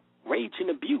nature, rage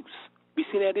and abuse. We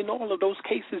see that in all of those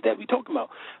cases that we talk about.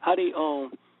 How they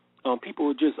people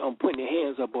are just putting their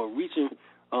hands up or reaching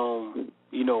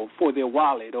for their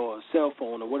wallet or a cell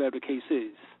phone or whatever the case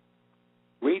is.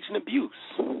 Rage and abuse,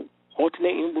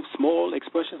 alternating with small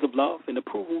expressions of love and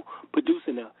approval,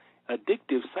 producing an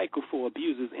addictive cycle for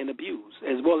abusers and abused,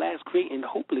 as well as creating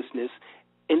hopelessness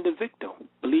in the victim.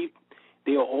 Believe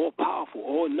they are all powerful,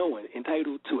 all knowing,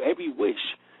 entitled to every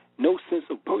wish, no sense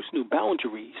of personal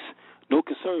boundaries, no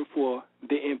concern for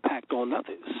their impact on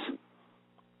others.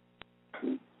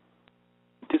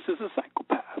 This is a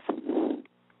psychopath.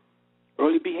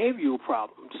 Early behavioral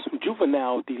problems,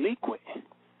 juvenile delinquent,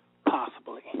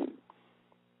 possibly.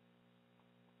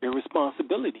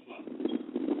 Irresponsibility,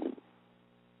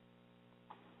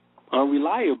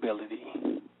 unreliability,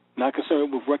 not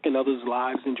concerned with wrecking others'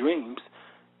 lives and dreams.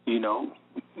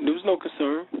 There was no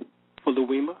concern for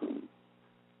Louima.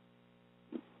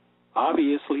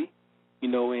 Obviously,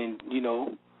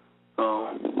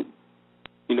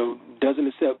 doesn't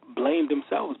accept blame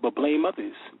themselves, but blame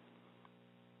others.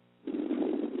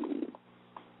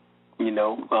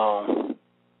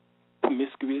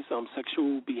 Promiscuous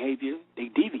sexual behavior, they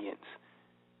deviants.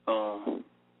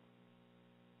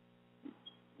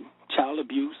 Child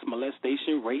abuse,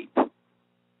 molestation, rape,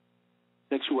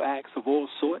 sexual acts of all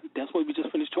sorts. That's what we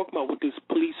just finished talking about with this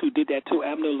police who did that to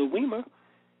Abner Louima.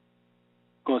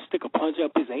 Going to stick a plunger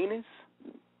up his anus,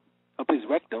 up his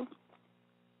rectum,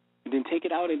 and then take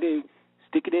it out and then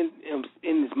stick it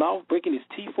in his mouth, breaking his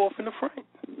teeth off in the front.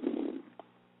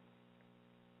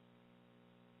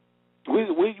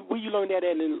 Where you learn that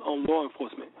at in law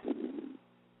enforcement?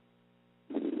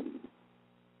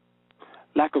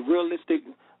 Lack of realistic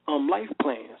life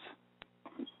plans,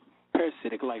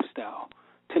 parasitic lifestyle,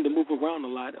 tend to move around a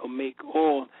lot or make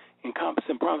all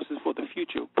encompassing promises for the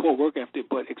future, poor work ethic,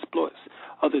 but exploits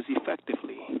others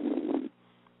effectively.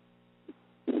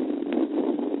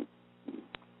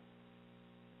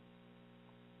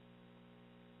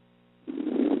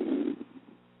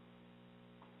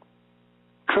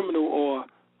 Criminal or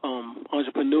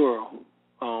entrepreneurial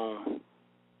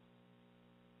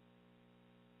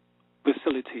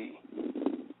facility.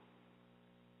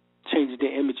 Changing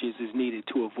their images is needed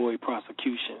to avoid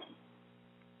prosecution.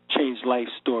 Change life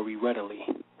story readily.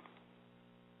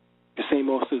 The same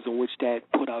officers in which that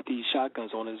put out these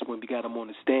shotguns on us when we got them on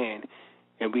the stand,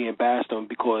 and we embarrassed them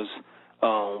because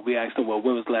we asked them, well,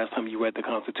 when was the last time you read the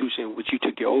Constitution, which you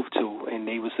took your oath to, and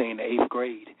they were saying the 8th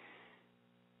grade.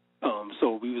 So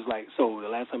we was like, so the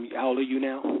last time, how old are you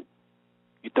now?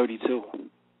 You're 32.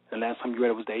 The last time you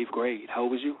read it was the 8th grade. How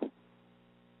old was you?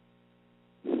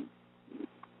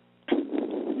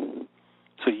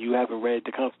 So you haven't read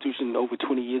the Constitution in over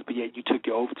 20 years, but yet you took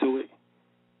your oath to it?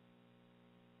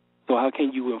 So how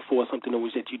can you enforce something in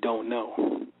which that you don't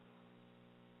know?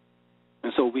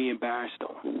 And so we embarrassed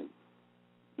them.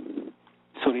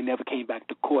 So they never came back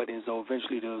to court, and so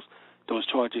eventually those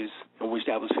charges in which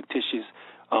that was fictitious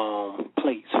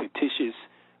plates, fictitious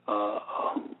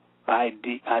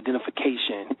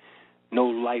identification, no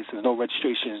license, no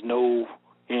registrations, no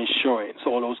insurance,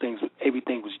 all those things,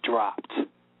 everything was dropped,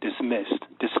 dismissed,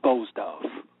 disposed of.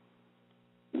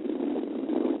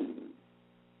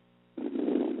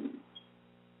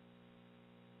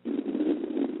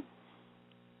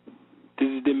 This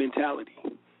is the mentality.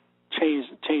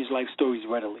 Change life stories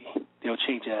readily. They'll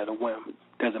change it at a whim.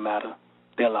 Doesn't matter.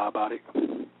 They'll lie about it.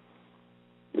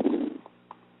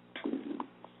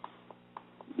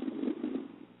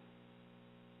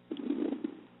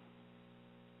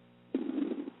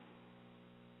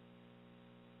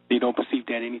 They don't perceive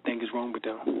that anything is wrong with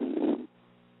them.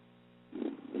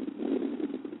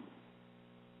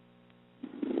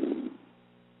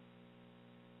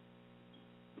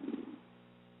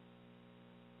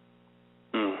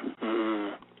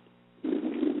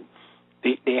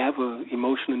 They have an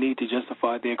emotional need to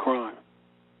justify their crime,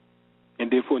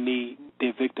 and therefore need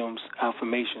their victims'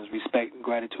 affirmations, respect,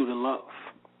 gratitude, and love.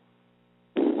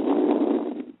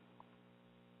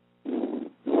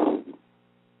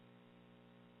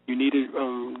 You need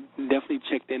to definitely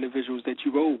check the individuals that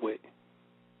you roll with.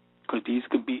 Because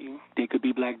they could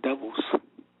be black devils.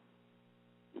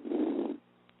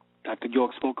 Dr.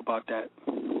 York spoke about that.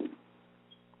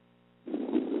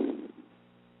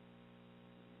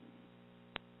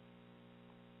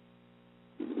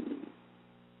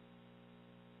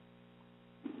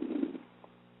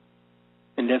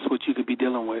 And that's what you could be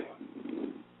dealing with.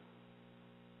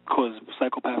 Because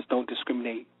psychopaths don't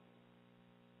discriminate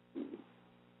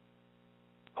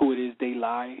who it is they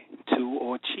lie to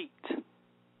or cheat.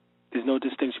 There's no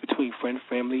distinction between friend,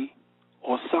 family,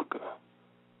 or sucker.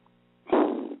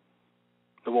 No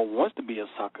one wants to be a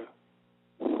sucker.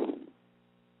 So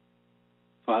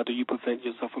how do you prevent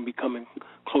yourself from becoming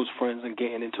close friends and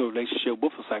getting into a relationship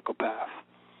with a psychopath?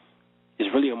 It's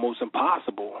really almost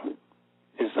impossible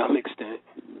in some extent.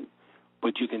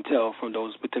 But you can tell from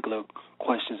those particular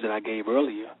questions that I gave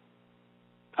earlier.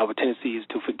 Our tendency is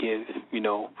to forgive,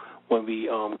 when we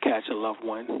catch a loved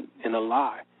one in a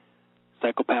lie.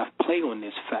 Psychopaths play on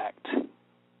this fact.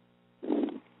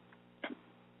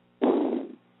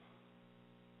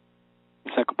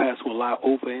 Psychopaths will lie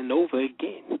over and over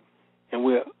again. And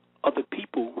where other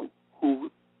people who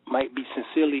might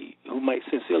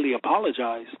sincerely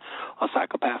apologize, a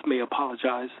psychopath may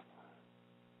apologize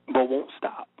but won't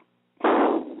stop.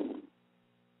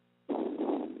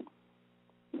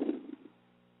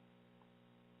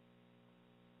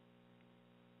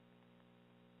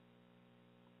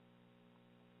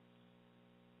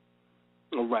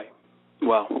 All right.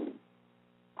 Well,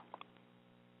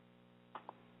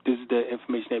 this is the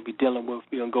information that we're dealing with.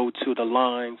 We're going to go to the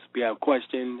lines. We have a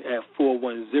question at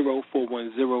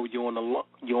 410-410. You're on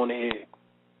the air.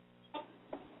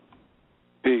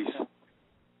 Peace.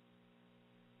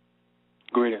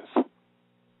 Greetings.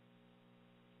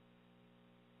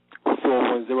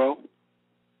 410,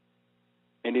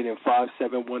 ending in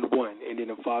 5711. Ending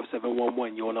in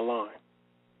 5711. You're on the line.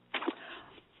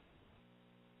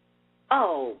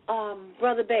 Oh,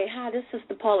 Brother Bay, hi, this is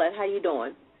Sister Paulette. How you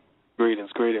doing? Greetings.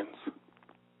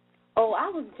 Oh, I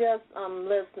was just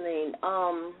listening.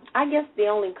 I guess the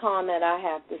only comment I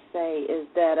have to say is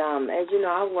that, as you know,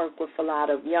 I work with a lot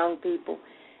of young people,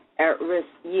 at-risk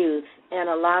youth, and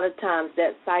a lot of times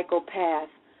that psychopath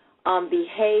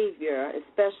behavior,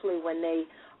 especially when they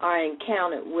are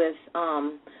encountered with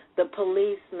the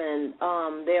policemen,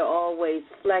 they're always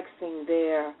flexing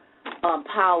their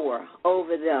power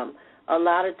over them. A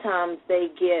lot of times they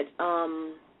get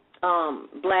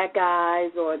black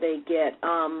eyes, or they get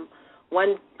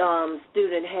one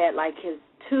student had like his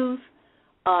tooth.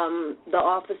 The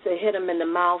officer hit him in the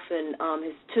mouth, and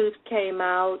his tooth came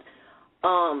out.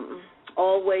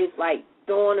 Always like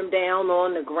throwing him down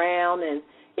on the ground, and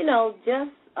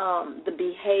just the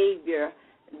behavior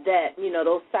that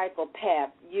those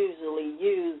psychopaths usually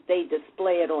use. They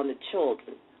display it on the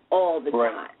children all the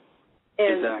time.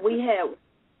 And exactly. We had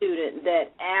student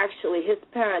that actually his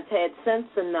parents had sense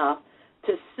enough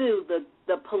to sue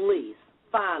the police.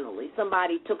 Finally,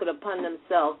 somebody took it upon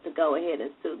themselves to go ahead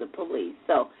and sue the police.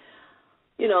 So,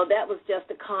 that was just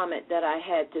a comment that I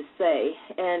had to say,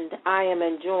 and I am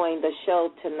enjoying the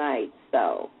show tonight.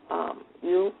 So,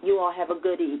 you all have a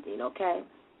good evening, okay?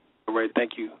 All right,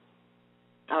 thank you.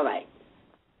 All right.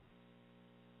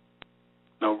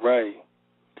 All right.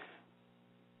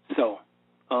 So,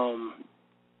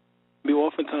 we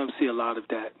oftentimes see a lot of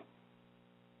that.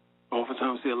 We're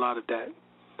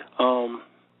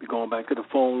going back to the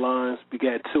phone lines. We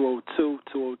got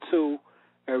 202,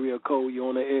 area code. You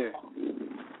on the air.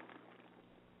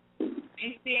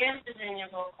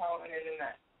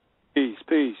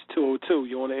 Peace. 202,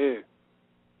 you on the air.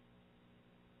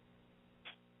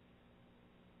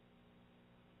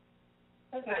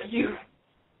 That's not you.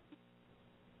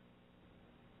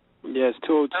 Yes,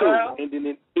 202, Hello? ending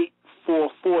in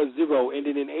 8440.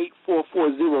 Ending in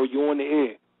 8440, you're on the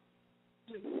air.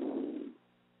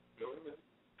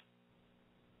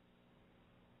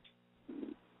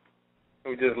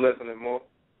 We just listening more.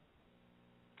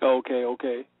 Okay.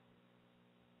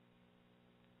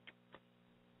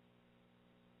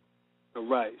 All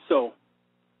right, so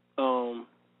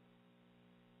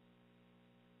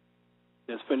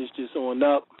let's finish this on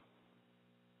up.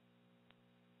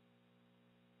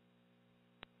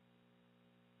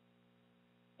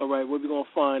 All right, what we're going to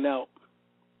find out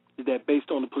is that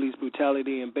based on the police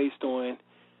brutality and based on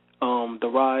the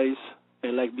rise,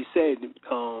 and like we said,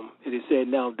 it is said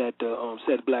now that the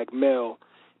said black male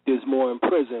is more in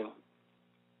prison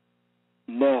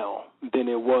now than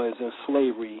it was in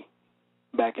slavery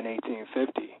back in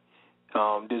 1850.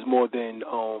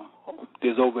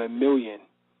 There's over 1 million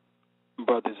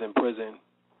brothers in prison,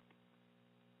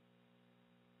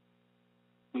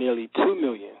 nearly 2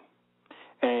 million,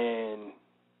 and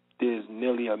there's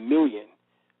nearly 1 million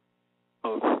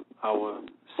of our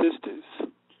sisters.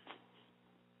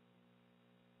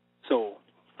 So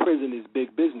prison is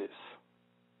big business.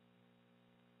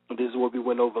 This is what we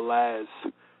went over last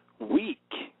week,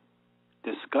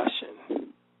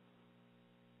 discussion.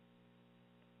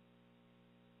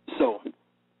 So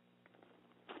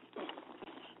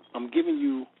I'm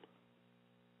attempting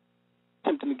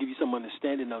to give you some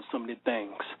understanding of some of the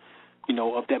things,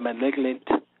 of that malignant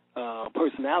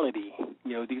personality.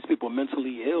 These people are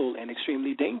mentally ill and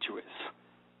extremely dangerous.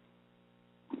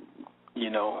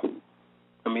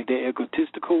 They're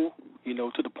egotistical,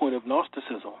 to the point of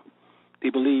narcissism. They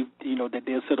believe, that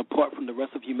they're set apart from the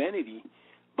rest of humanity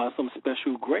by some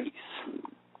special grace.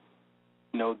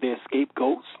 They're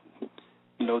scapegoats.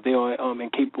 They are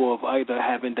incapable of either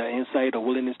having the insight or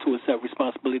willingness to accept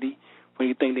responsibility for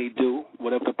anything they do.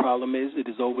 Whatever the problem is, it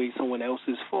is always someone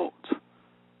else's fault.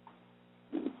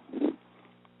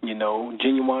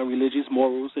 Genuine religious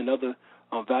morals and other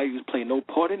values play no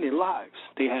part in their lives.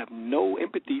 They have no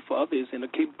empathy for others and are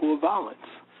capable of violence.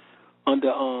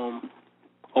 Under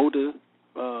older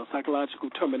psychological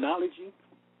terminology,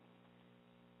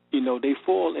 they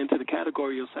fall into the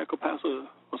category of psychopaths or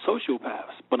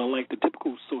sociopaths. But unlike the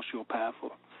typical sociopath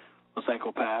or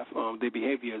psychopath, their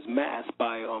behavior is masked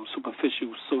by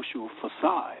superficial social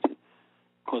facade.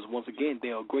 Because once again, they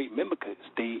are great mimickers.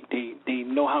 They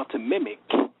know how to mimic.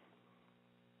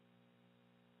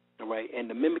 Right, and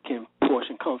the mimicking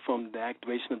portion comes from the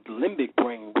activation of the limbic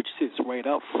brain, which sits right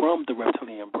up from the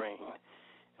reptilian brain,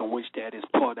 in which that is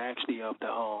part actually of the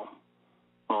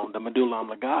medulla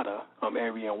oblongata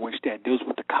area, in which that deals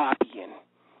with the copying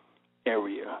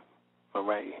area. All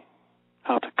right,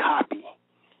 how to copy.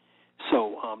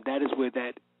 So that is where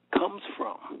that comes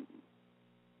from.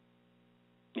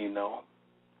 No.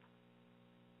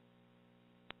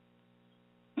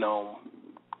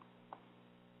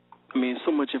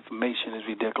 So much information is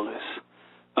ridiculous.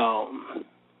 So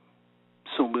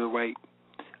we'll write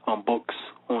books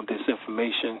on this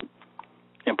information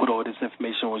and put all this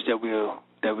information which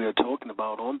that we're talking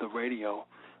about on the radio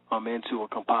into a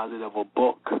composite of a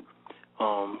book,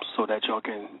 so that y'all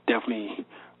can definitely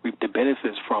reap the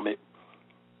benefits from it.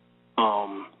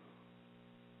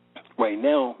 Right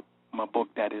now, my book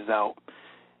that is out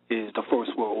is The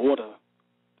First World Order,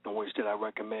 in which that I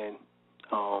recommend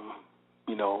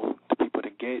the people to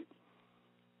get.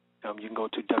 You can go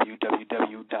to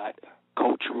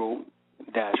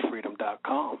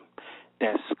www.cultural-freedom.com.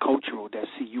 That's cultural, that's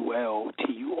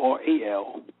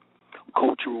CULTURAL,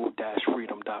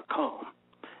 cultural-freedom.com.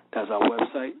 That's our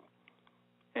website.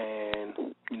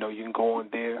 And, you can go on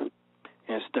there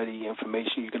and study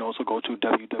information. You can also go to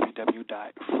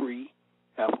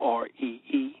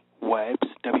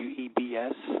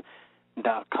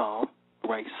www.freewebs.com,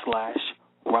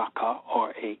 /Raka,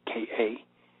 RAKA,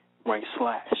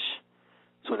 /.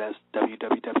 So that's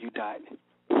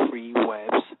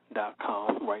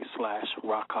www.freewebs.com, /Raka,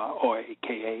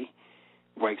 RAKA,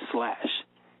 /,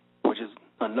 which is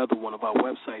another one of our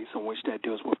websites in which that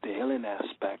deals with the healing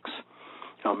aspects,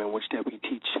 in which that we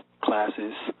teach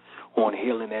classes on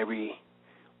healing every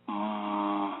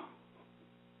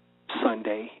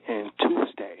Sunday and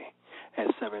Tuesday at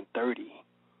 7:30.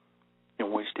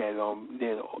 In which that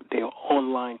they're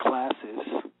online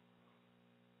classes,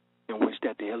 in which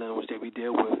that the healing which that we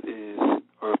deal with is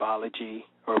herbology,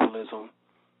 herbalism.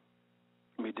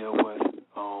 We deal with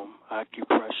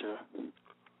acupressure,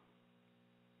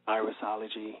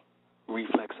 irisology,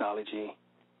 reflexology,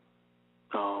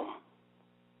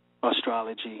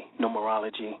 astrology,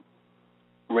 numerology,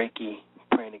 Reiki,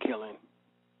 pranic healing,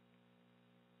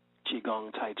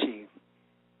 Qigong, Tai Chi,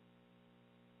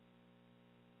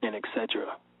 and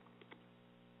etc.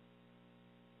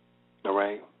 All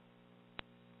right.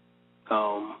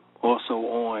 Also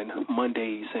on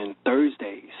Mondays and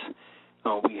Thursdays,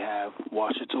 we have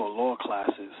Washita law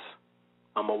classes.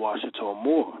 I'm a Washita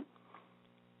Moor,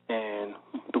 and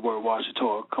the word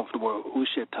Washita comes from the word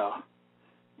Ushita,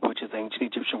 which is an ancient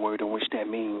Egyptian word in which that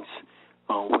means,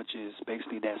 which is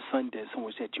basically that sun disk in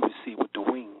which that you would see with the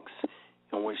wings,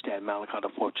 in which that Malachi, the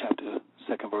 4th chapter,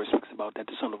 2nd verse, speaks about that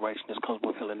the Son of Righteousness comes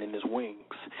with healing in his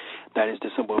wings. That is the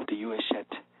symbol of the Uashet,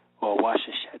 or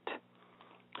Washashet.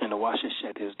 And the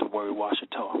Washashet is the word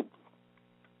Washita.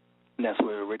 And that's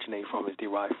where it originates from, is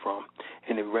derived from.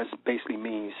 And it basically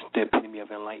means the epitome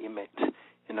of enlightenment.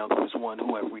 In other words, one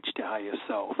who has reached the higher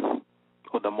self,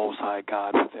 or the Most High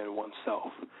God within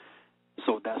oneself.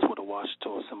 So that's what a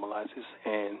Washita symbolizes.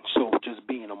 And so just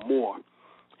being a Moor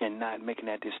and not making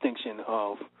that distinction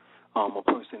of a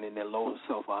person in their lower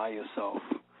self or higher self,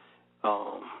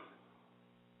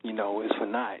 is for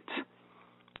naught.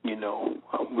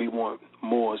 we want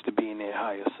Moors to be in their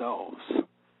higher selves.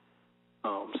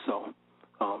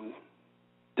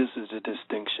 This is a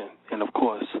distinction. And, of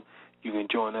course, you can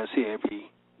join us here every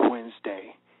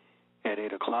Wednesday at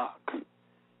 8 o'clock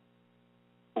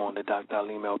on the Dr.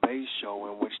 Alim El-Bey show,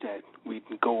 in which that we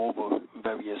can go over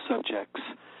various subjects.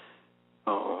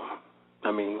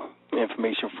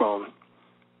 Information from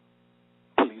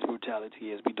police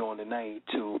brutality, as we doing tonight,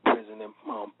 to prison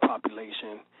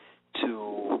population,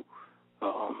 to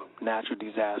natural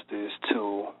disasters,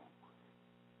 to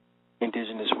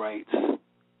indigenous rights,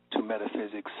 to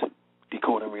metaphysics,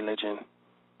 decoding religion,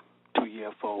 to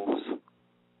UFOs.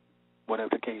 Whatever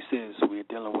the case is, we're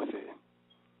dealing with it.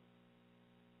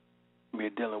 We're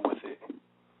dealing with it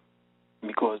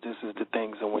because this is the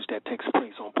things in which that takes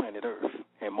place on planet Earth,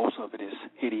 and most of it is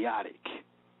idiotic.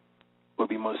 But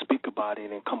we must speak about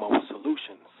it and come up with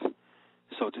solutions.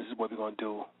 So this is what we're going to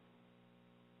do,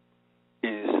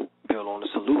 is build on the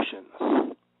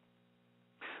solutions.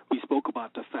 We spoke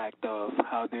about the fact of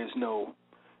how there's no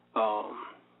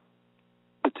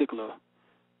particular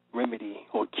remedy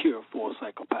or cure for a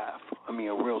psychopath. A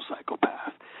real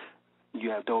psychopath. You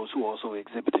have those who also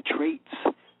exhibit the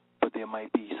traits, but there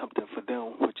might be something for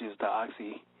them, which is the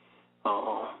oxytocin,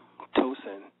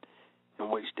 in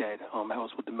which that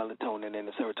helps with the melatonin and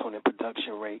the serotonin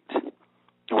production rate,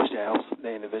 in which that helps the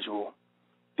individual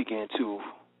begin to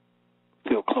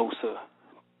feel closer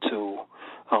to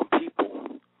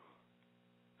people.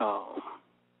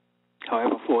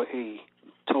 However, for a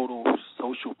total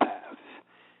sociopath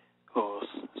or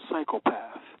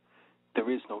psychopath, there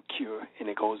is no cure, and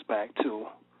it goes back to,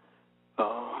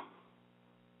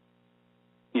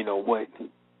 what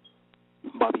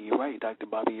Bobby E. Wright, Dr.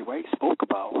 Bobby E. Wright spoke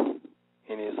about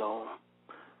in his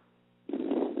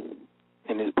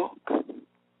book.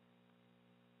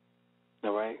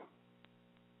 All right.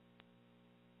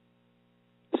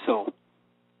 So,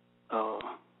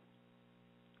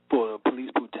 for the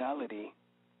police brutality,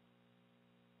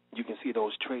 you can see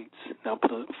those traits. Now,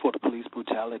 for the police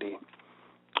brutality,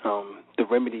 the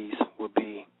remedies would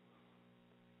be,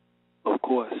 of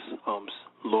course,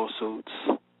 lawsuits,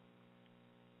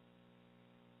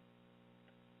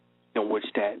 in which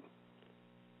that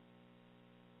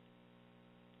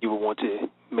you would want to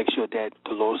make sure that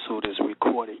the lawsuit is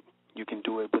recorded. You can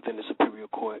do it within the Superior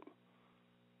Court.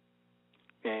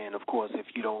 And, of course, if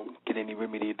you don't get any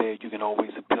remedy there, you can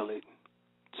always appeal it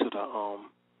to the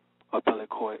appellate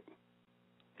court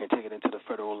and take it into the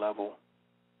federal level.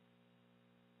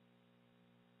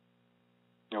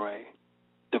 All right.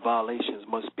 The violations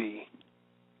must be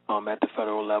at the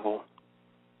federal level.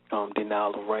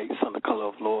 Denial of rights under color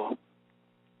of law.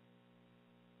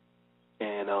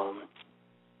 And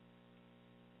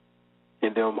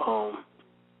them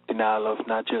denial of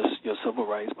not just your civil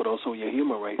rights, but also your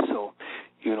human rights. So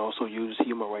you can also use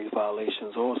human rights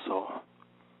violations also.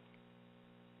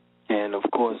 And, of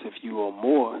course, if you are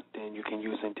more, then you can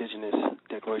use Indigenous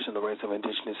Declaration of the Rights of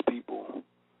Indigenous People,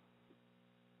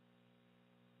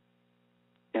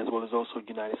 as well as also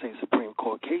United States Supreme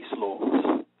Court case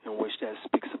laws, in which that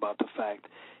speaks about the fact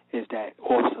is that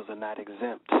officers are not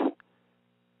exempt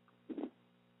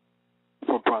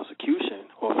from prosecution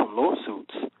or from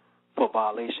lawsuits for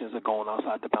violations of going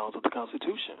outside the bounds of the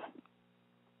Constitution.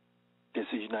 This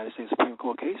is United States Supreme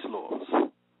Court case laws,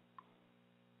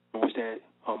 in which that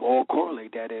all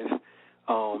correlate that if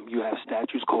you have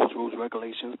statutes, codes, rules,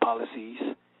 regulations, policies,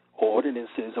 or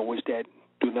ordinances in which that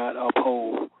do not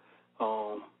uphold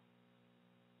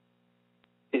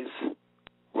its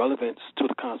relevance to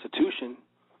the Constitution,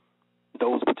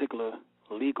 those particular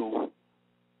legal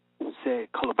said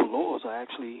colorable laws are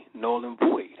actually null and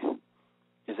void.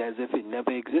 It's as if it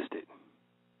never existed.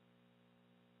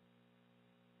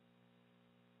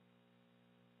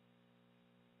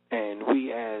 And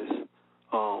we as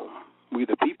we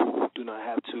the people do not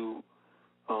have to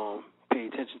pay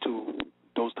attention to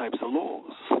those types of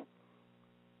laws.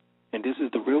 And this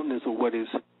is the realness of what is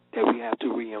that we have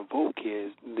to re-invoke here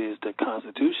is the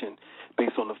Constitution,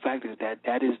 based on the fact is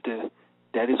that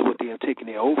is what they have taken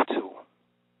their oath to.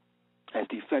 As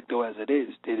de facto as it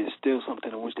is still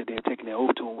something in which that they have taken their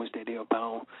oath to, in which they are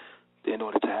bound in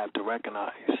order to have to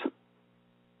recognize.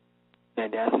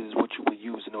 And that is what you will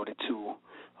use in order to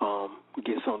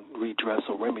get some redress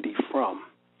or remedy from.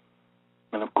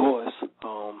 And, of course,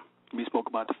 we spoke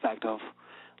about the fact of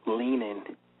leaning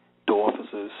the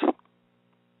officers,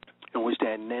 in which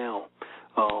that now,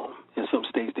 in some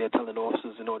states, they're telling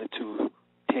officers in order to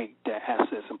take their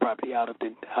assets and property out of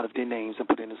their names and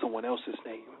put it in someone else's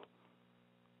name.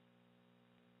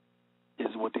 This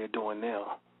is what they're doing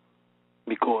now,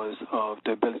 because of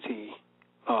the ability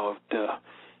of the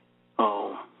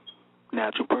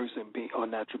natural person or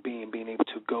natural being being able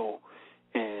to go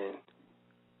and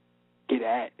get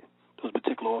at those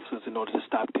particular officers in order to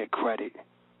stop their credit.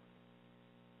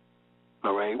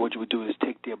 All right, what you would do is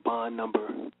take their bond number,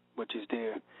 which is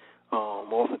their,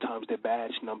 oftentimes their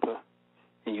badge number,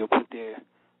 and you'll put their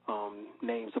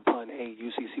names upon a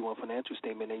UCC1 financial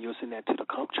statement, and you'll send that to the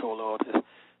comptroller or the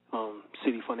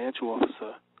city financial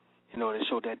officer in order to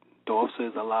show that the officer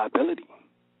is a liability.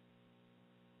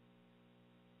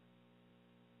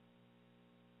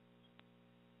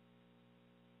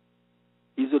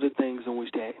 These are the things in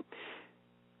which that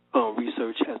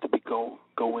research has to be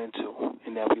go into,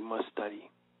 and that we must study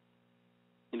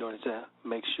in order to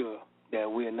make sure that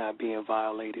we are not being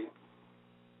violated.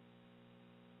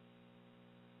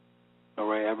 All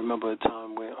right, I remember a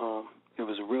time when it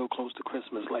was real close to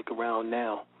Christmas, like around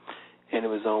now, and it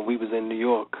was we was in New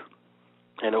York,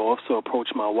 and the officer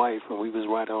approached my wife, and we was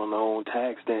right on our own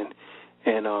tags then,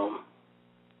 and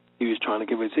he was trying to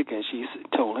give her a ticket, and she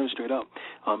told him straight up,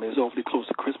 it was awfully close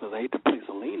to Christmas. I hate to place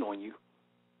a lien on you.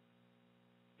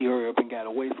 He hurried up and got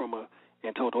away from her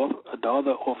and told the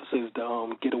other officers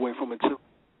to get away from her too.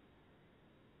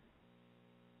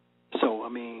 So, I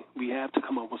mean, we have to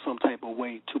come up with some type of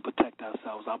way to protect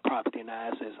ourselves, our property and our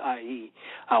assets, i.e.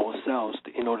 ourselves,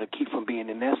 in order to keep from being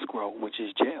in escrow, which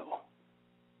is jail.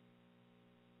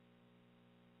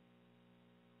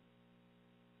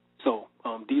 So,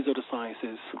 these are the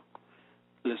sciences.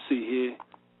 Let's see here.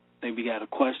 I think we got a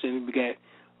question. We got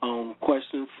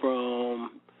question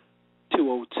from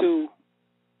 202.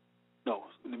 No,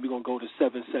 we're going to go to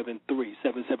 773.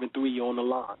 773, you're on the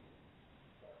line.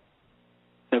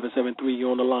 773,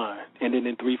 you're on the line. And then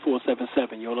in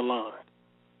 3477, you're on the line.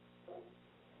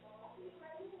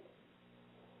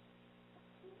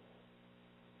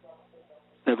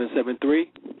 Seven,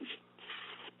 773.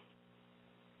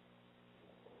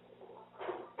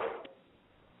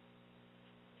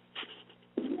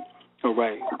 All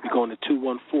right, we're going to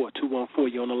 214.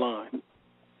 214, you're on the line.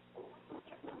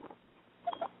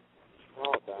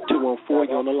 214,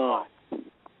 you're on the line.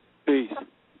 Peace.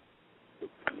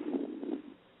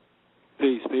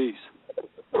 Peace, peace.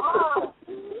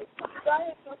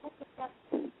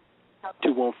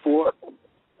 214,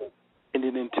 and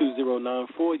then in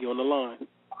 2094, you're on the line.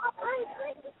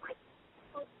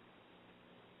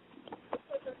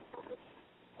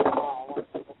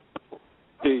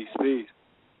 Peace, peace.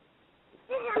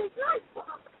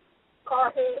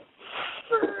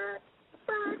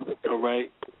 All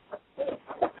right.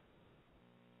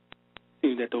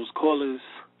 Seeing that those callers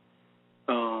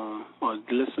are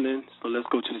listening, so let's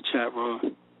go to the chat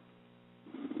room.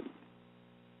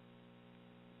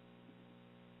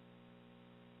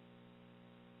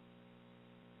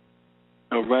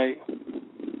 All right.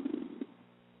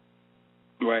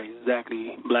 Right,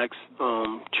 exactly. Blacks,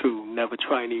 true. Never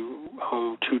try any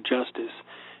true justice.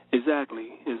 Exactly.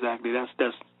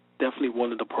 That's definitely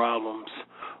one of the problems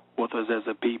with us as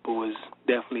a people, is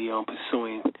definitely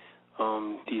pursuing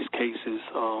these cases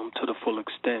to the full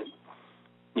extent.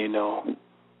 You know,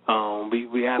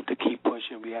 we have to keep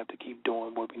pushing. We have to keep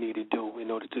doing what we need to do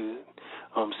in order to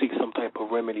seek some type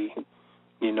of remedy.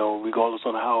 You know, regardless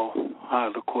on how high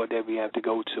the court that we have to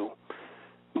go to.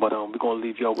 But we're gonna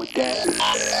leave y'all with that.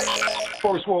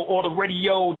 First World Order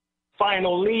Radio.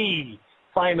 Finally,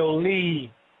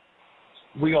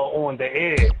 we are on the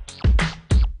air.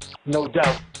 No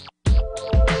doubt.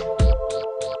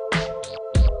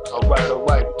 All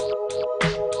right.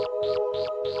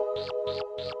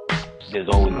 There's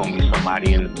always going to be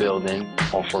somebody in the building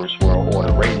on First World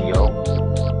Order Radio.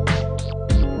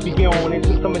 We get on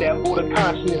into some of that order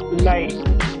consciousness tonight.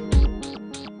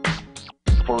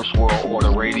 First World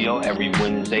Order Radio every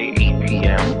Wednesday, 8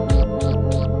 p.m.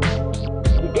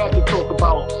 We got to talk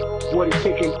about what is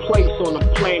taking place on the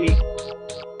planet.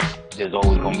 There's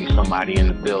always going to be somebody in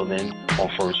the building on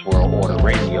First World Order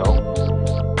Radio.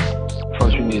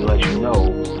 First, we need to let you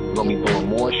know we're going to be doing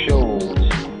more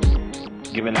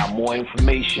shows, giving out more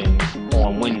information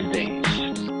on Wednesdays.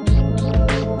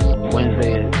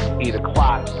 Wednesday at 8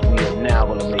 o'clock, we are now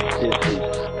going to make this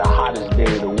the hottest day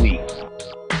of the week.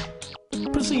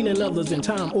 Preceding others in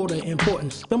time, order,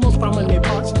 importance. The most prominent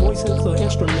parts, voices, or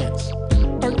instruments.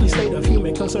 Earthly state of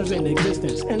human concerns in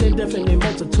existence. An indefinite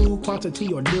multitude,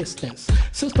 quantity, or distance.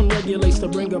 System regulates to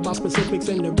bring about specifics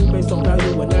in the root based on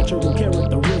value and natural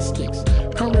characteristics.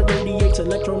 Current radiates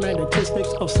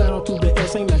electromagnetistics of sound through the air,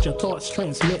 same as your thoughts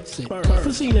transmits it.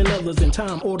 Preceding others in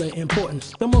time, order,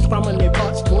 importance. The most prominent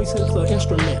parts, voices, or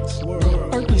instruments.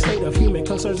 Earthly state of human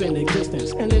concerns in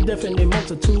existence, an indefinite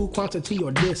multitude, quantity,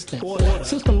 or distance.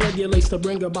 System regulates to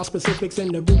bring about specifics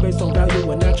in the group based on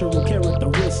value and natural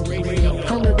characteristics.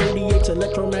 Current radiates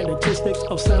electromagnetistics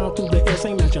of sound through the air,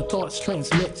 same as your thoughts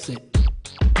transmits it.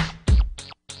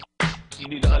 You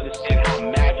need to understand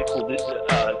how magical this,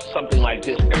 something like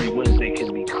this every Wednesday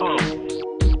can become.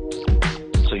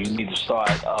 So you need to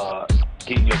start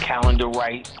getting your calendar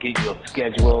right, get your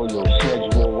schedule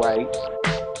right.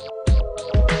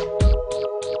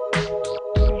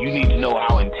 You need to know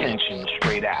our intention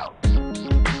straight out.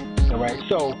 All right,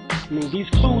 so, these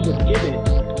clues are given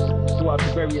throughout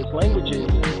the various languages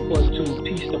was to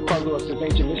piece the puzzle of this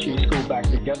ancient mystery school back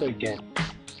together again.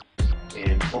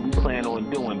 And what we plan on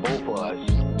doing, both of us,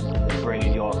 is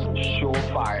bringing y'all some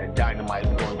surefire dynamite.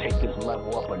 We're going to take this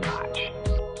level up a notch.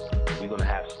 We're going to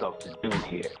have stuff to do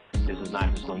here. This is not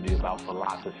just going to be about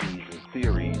philosophies and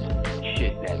theories,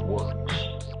 shit that works.